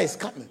armed robber is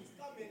coming.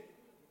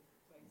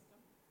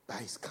 But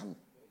he's coming.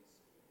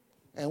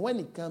 And when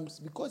he comes,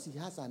 because he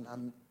has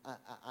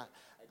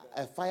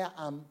a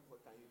firearm,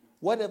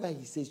 whatever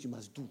he says, you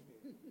must do.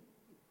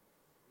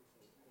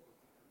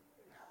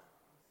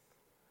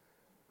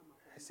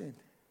 I said,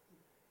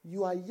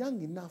 you are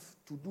young enough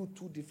to do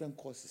 2 different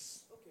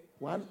courses.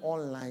 One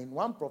online,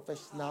 one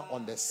professional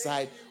on the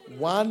side,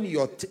 one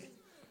your...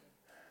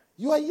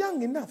 You are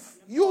young enough.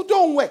 You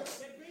don't work.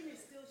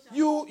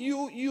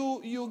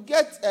 You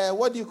get,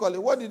 what do you call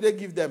it? What do they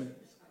give them?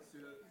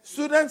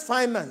 Student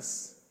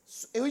finance,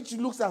 which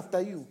looks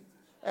after you.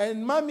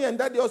 And mommy and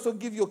daddy also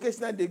give you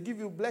occasionally, they give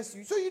you, bless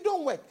you. So you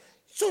don't work.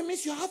 So it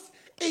means you have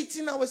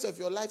 18 hours of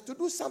your life to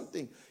do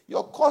something.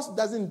 Your course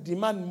doesn't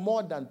demand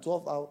more than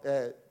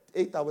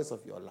 8 hours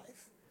of your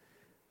life.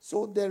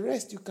 So the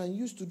rest you can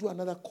use to do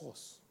another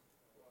course.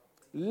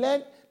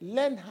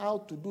 Learn how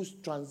to do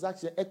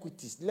transaction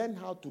equities. Learn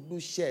how to do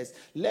shares.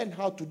 Learn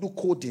how to do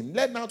coding.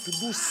 Learn how to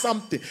do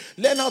something.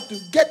 Learn how to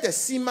get a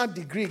CIMA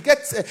degree.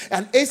 Get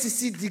an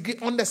ACC degree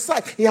on the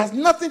side. It has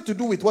nothing to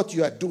do with what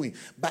you are doing.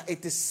 But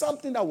it is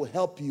something that will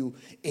help you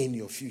in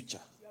your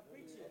future.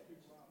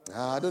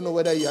 I don't know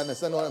whether you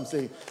understand what I'm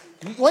saying.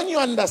 When you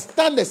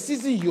understand the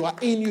season you are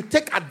in, you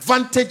take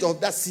advantage of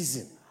that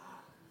season.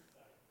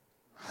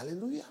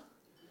 Hallelujah.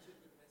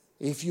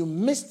 If you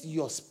missed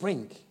your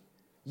spring,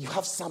 you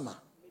have summer.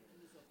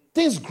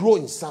 Things grow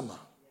in summer.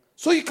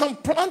 So you can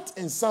plant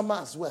in summer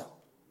as well.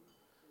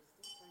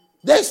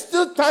 There's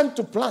still time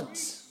to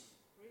plant.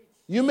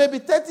 You may be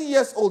 30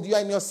 years old, you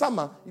are in your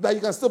summer, but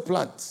you can still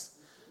plant.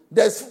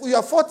 You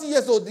are 40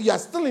 years old, you are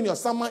still in your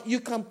summer, you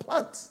can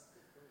plant.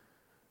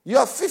 You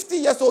are 50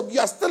 years old, you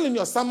are still in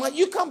your summer,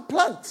 you can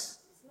plant.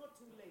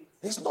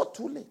 It's not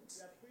too late.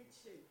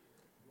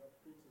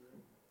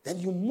 Then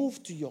you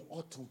move to your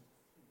autumn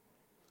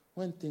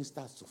when things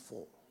start to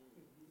fall.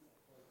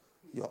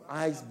 Your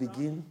eyes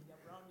begin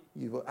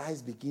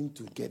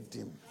to get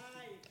dim.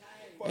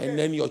 And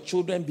then your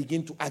children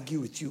begin to argue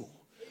with you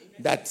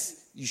that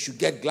you should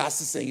get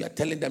glasses, and you are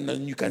telling them that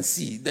you can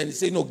see. Then you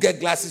say, no, get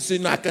glasses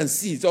so I can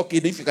see. It's okay,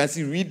 if you can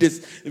see, read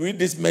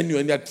this menu.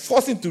 And you're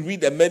forcing to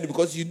read the menu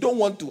because you don't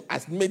want to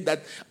admit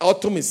that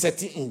autumn is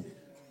setting in.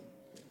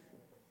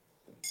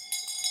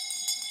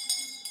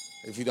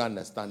 If you don't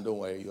understand, don't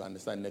worry, you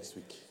understand next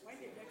week.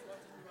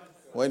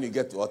 When you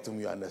get to autumn,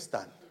 you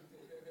understand.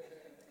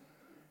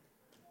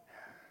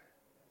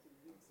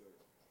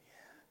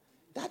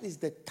 That is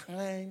the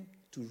time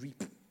to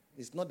reap.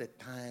 It's not the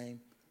time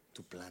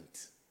to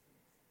plant.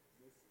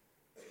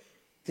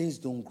 Things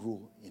don't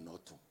grow in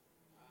autumn.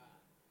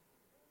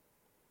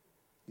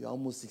 You're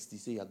almost 60,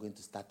 say you are going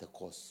to start a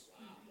course.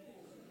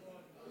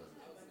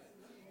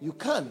 You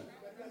can.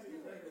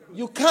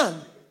 You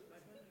can.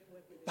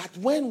 But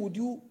when would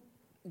you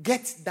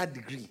get that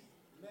degree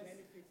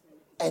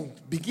and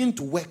begin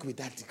to work with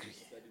that degree?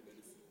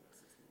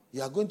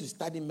 You are going to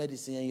study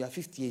medicine and you are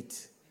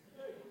 58.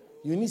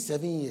 You need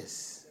 7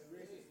 years.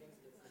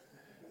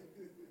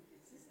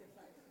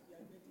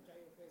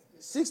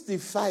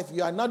 65,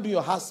 you are not doing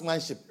your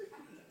housemanship.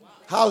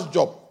 House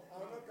job.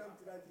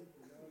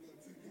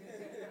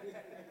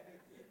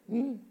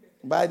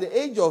 By the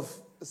age of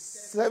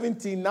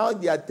 70, now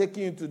they are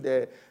taking you to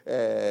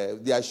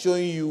they are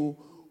showing you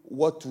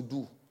what to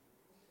do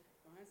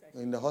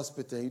in the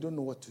hospital. You don't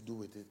know what to do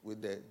with it,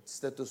 with the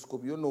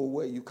stethoscope. You don't know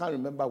where, you can't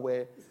remember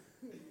where.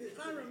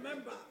 Can't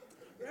remember.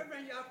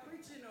 Reverend, you are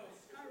preaching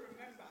us. Can't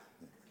remember.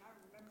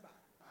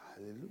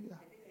 Hallelujah.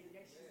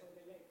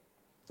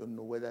 Don't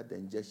know whether the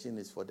injection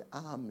is for the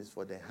arm, is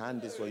for the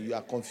hand, is for you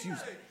are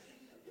confused.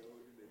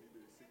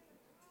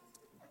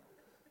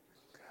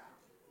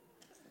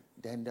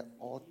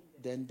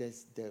 Then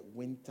there's the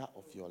winter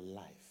of your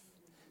life.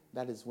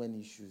 That is when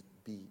you should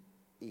be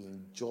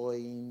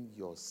enjoying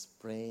your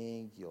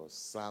spring, your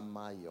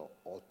summer, your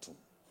autumn.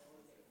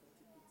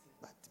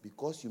 But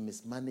because you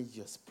mismanage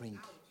your spring,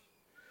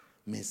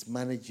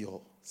 mismanage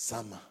your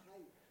summer,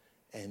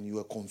 and you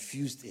are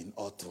confused in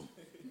autumn,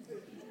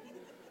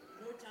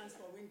 No chance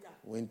for winter.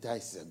 winter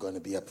is going to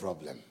be a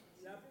problem.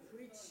 You are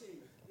preaching.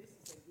 This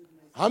is a good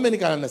message. How many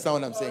can understand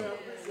what I'm saying?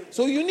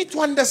 So you need to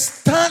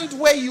understand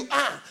where you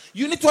are.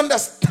 You need to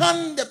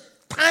understand the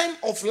time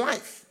of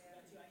life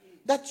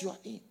that you are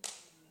in.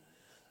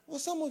 Well,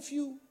 some of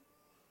you,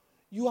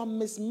 you are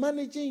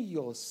mismanaging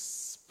your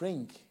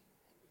spring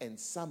and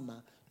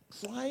summer,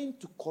 trying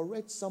to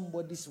correct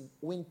somebody's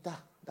winter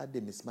that they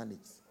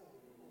mismanaged.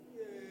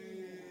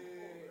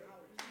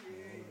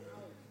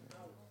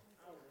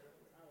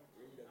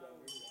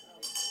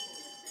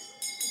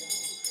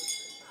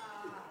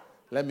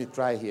 Let me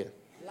try here.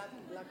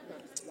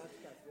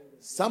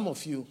 Some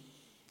of you,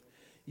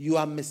 you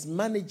are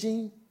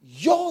mismanaging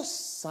your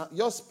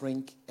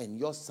spring and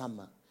your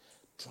summer,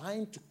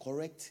 trying to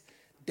correct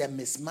the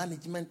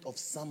mismanagement of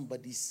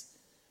somebody's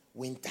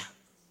winter,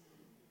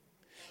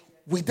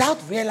 without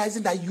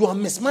realizing that you are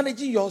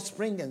mismanaging your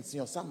spring and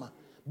your summer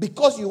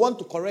because you want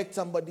to correct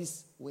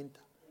somebody's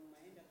winter.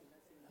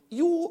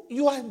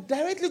 You are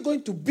directly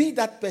going to be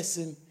that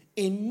person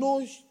in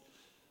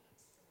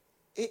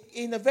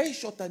a very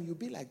short time. You'll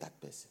be like that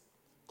person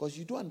because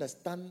you don't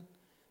understand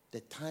the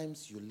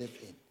times you live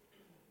in.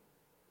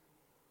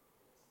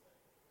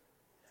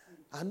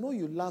 I know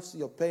you love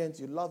your parents,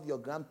 you love your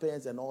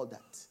grandparents and all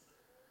that,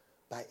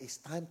 but it's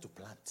time to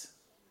plant.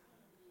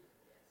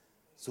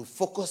 So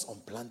focus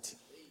on planting.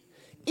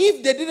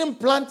 If they didn't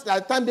plant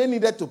at the time they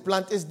needed to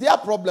plant, it's their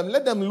problem.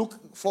 Let them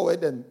look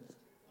forward and.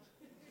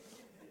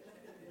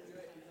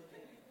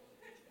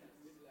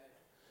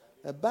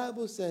 The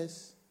Bible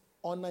says,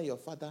 honor your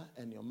father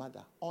and your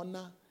mother.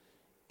 Honor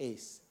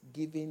is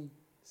giving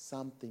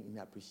something in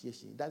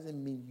appreciation. It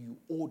doesn't mean you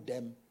owe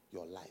them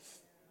your life.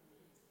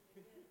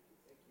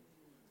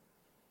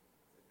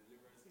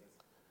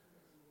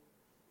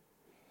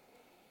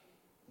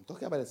 I'm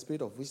talking about the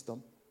spirit of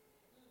wisdom.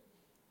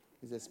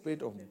 It's the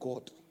spirit of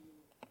God.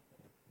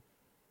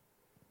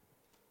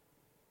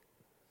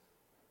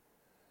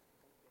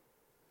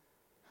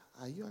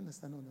 Are you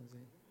understanding what I'm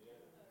saying?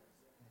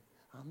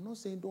 I'm not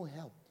saying don't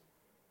help,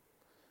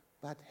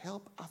 but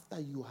help after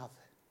you have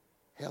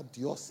helped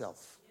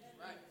yourself.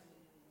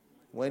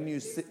 When you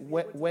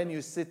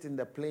sit in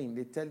the plane,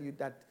 they tell you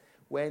that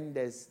when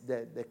there's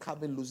the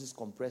cabin loses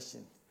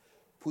compression,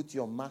 put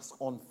your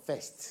mask on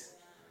first.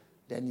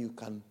 Then you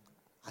can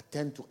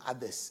attend to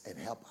others and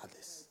help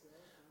others.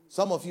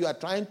 Some of you are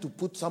trying to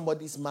put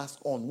somebody's mask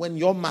on. When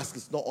your mask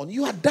is not on,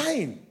 you are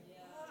dying.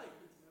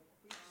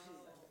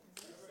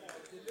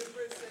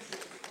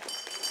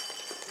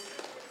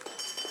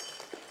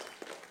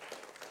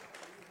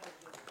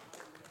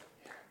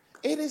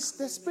 It is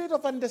the spirit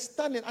of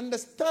understanding.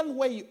 Understand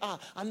where you are.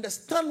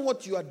 Understand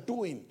what you are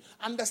doing.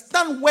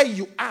 Understand where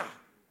you are.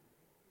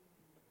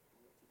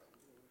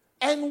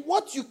 And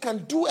what you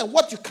can do and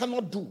what you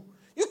cannot do.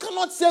 You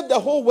cannot save the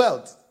whole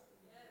world.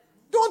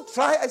 Don't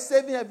try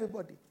saving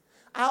everybody.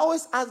 I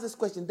always ask this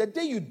question. The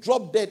day you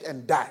drop dead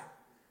and die,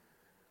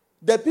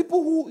 the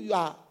people who you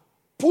are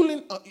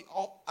pulling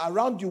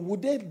around you,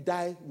 would they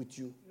die with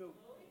you? No.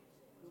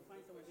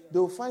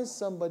 They'll find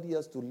somebody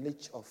else to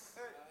leech off.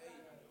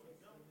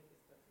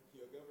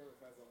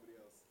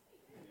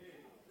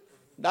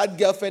 That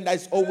girlfriend that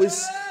is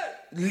always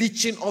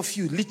leeching off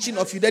you.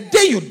 The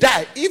day you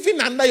die,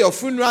 even under your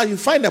funeral, you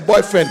find a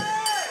boyfriend.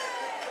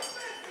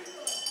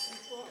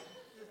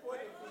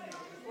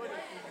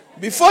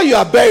 Before you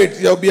are buried,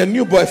 there will be a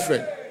new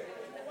boyfriend.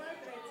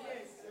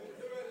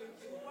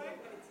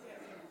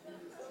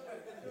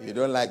 You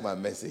don't like my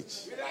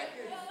message.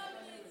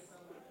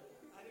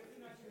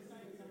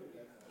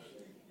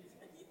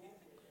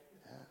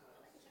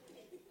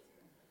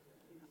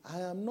 I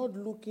am not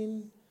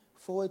looking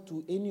forward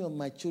to any of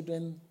my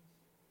children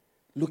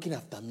looking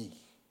after me.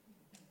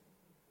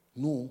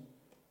 No.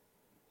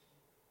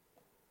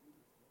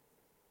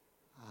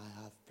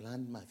 I have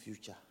planned my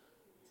future.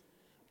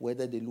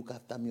 Whether they look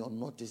after me or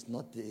not is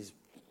not this.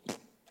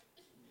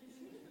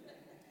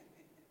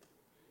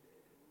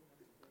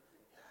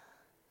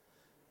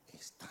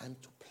 It's time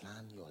to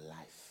plan your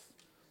life.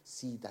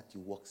 See that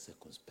you walk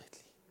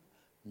circumspectly,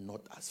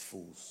 not as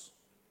fools,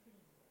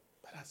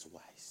 but as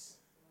wise.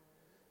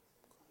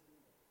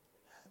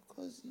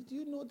 Because do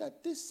you know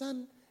that this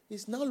son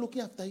is now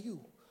looking after you?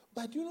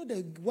 But you know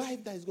the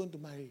wife that is going to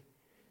marry?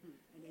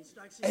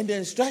 And the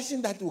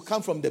instruction that will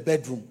come from the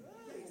bedroom.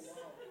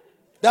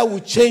 That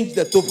will change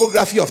the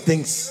topography of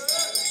things.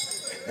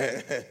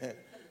 They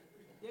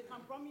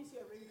can promise you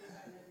a Range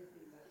Rover and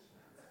everything.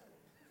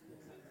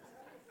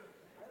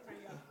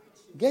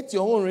 Get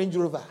your own Range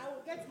Rover. I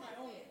will get my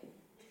own.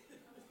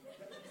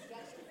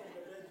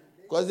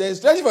 Because the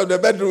instruction from the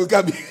bedroom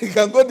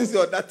can go this way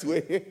or that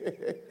way.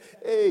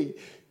 Hey,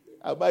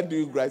 I'm about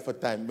doing right for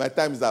time. My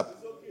time is up.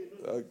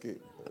 Okay.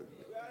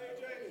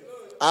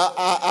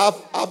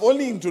 I've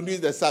only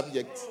introduced the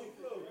subject.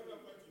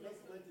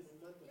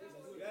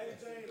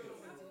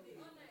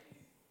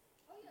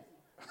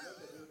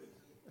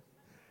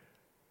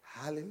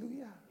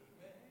 Hallelujah.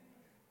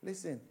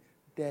 Listen,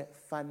 the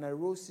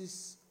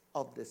phanerosis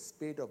of the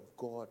Spirit of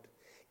God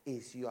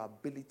is your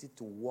ability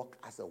to walk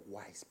as a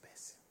wise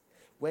person.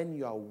 When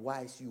you are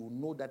wise, you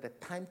know that the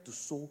time to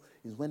sow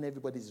is when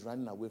everybody is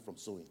running away from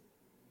sowing.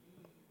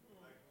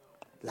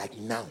 Like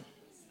now.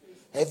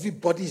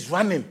 Everybody is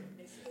running.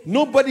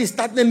 Nobody is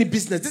starting any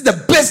business. This is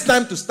the best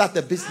time to start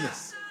a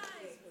business.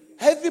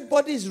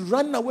 Everybody is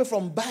running away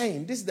from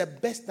buying. This is the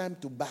best time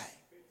to buy.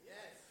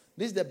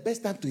 This is the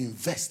best time to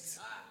invest.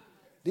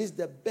 This is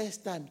the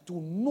best time to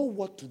know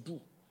what to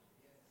do.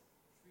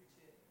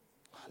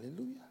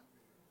 Hallelujah.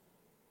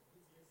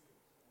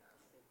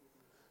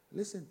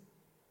 Listen,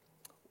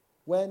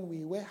 when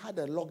we had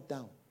a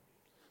lockdown,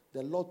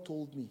 the Lord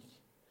told me,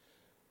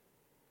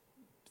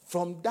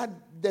 from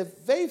the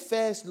very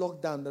first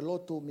lockdown, the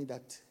Lord told me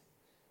that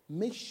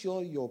make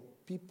sure your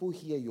people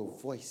hear your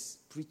voice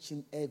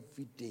preaching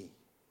every day.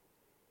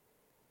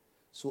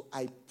 So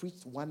I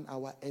preached 1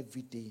 hour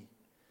every day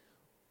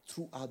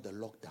throughout the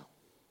lockdown.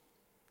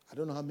 I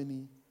don't know how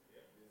many,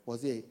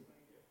 was it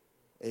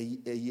a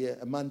year,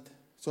 a month?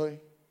 Sorry?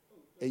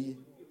 A year?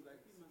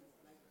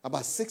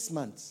 About 6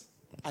 months.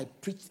 I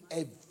preached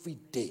every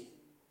day.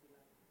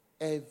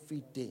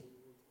 Every day.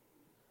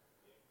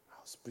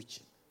 I was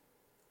preaching.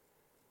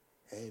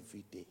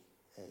 Every day.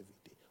 Every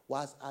day.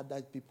 Whilst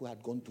other people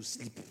had gone to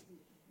sleep.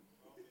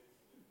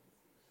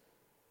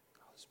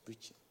 I was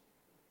preaching.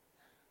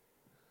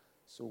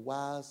 So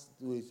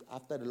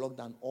after the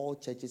lockdown, all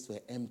churches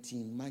were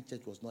emptying. My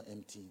church was not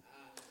emptying.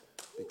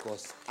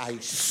 Because I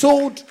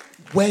sowed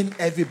when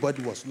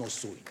everybody was not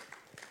sowing.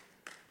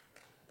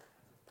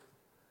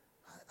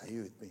 Are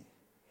you with me?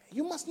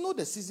 You must know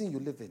the season you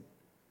live in.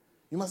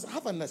 You must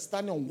have an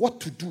understanding on what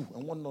to do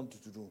and what not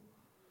to do.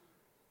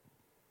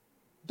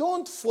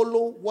 Don't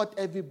follow what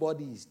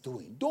everybody is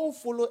doing. Don't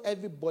follow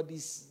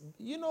everybody's.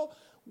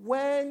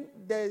 When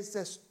there's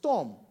a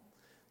storm,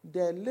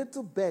 the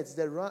little birds,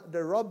 the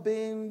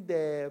robin,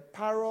 the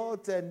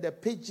parrot, and the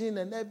pigeon,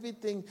 and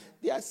everything,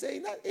 they are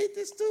saying that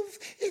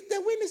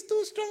the wind is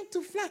too strong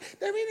to fly.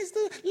 The wind is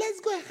too. Let's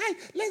go and hide.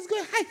 Let's go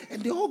and hide,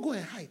 and they all go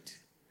and hide.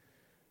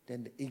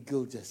 Then the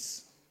eagle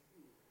just.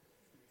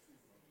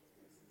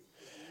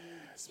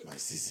 It's my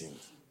season.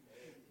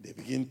 They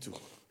begin to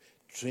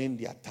train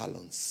their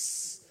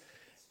talons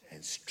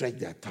and stretch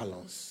their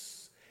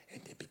talons,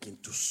 and they begin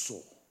to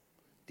soar.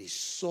 They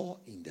soar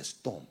in the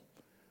storm.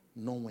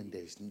 Not when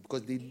there is need,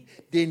 because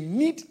they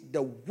need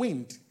the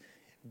wind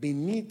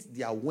beneath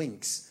their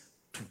wings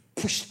to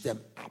push them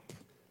up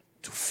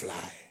to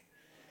fly.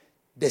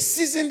 The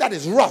season that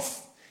is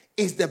rough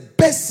is the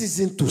best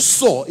season to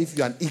soar if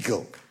you are an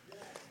eagle.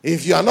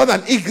 If you are not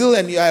an eagle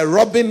and you are a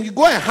robin, you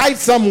go and hide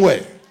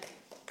somewhere.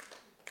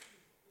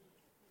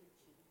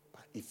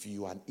 But if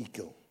you are an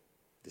eagle,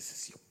 this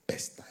is your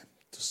best time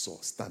to soar.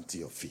 Stand to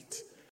your feet.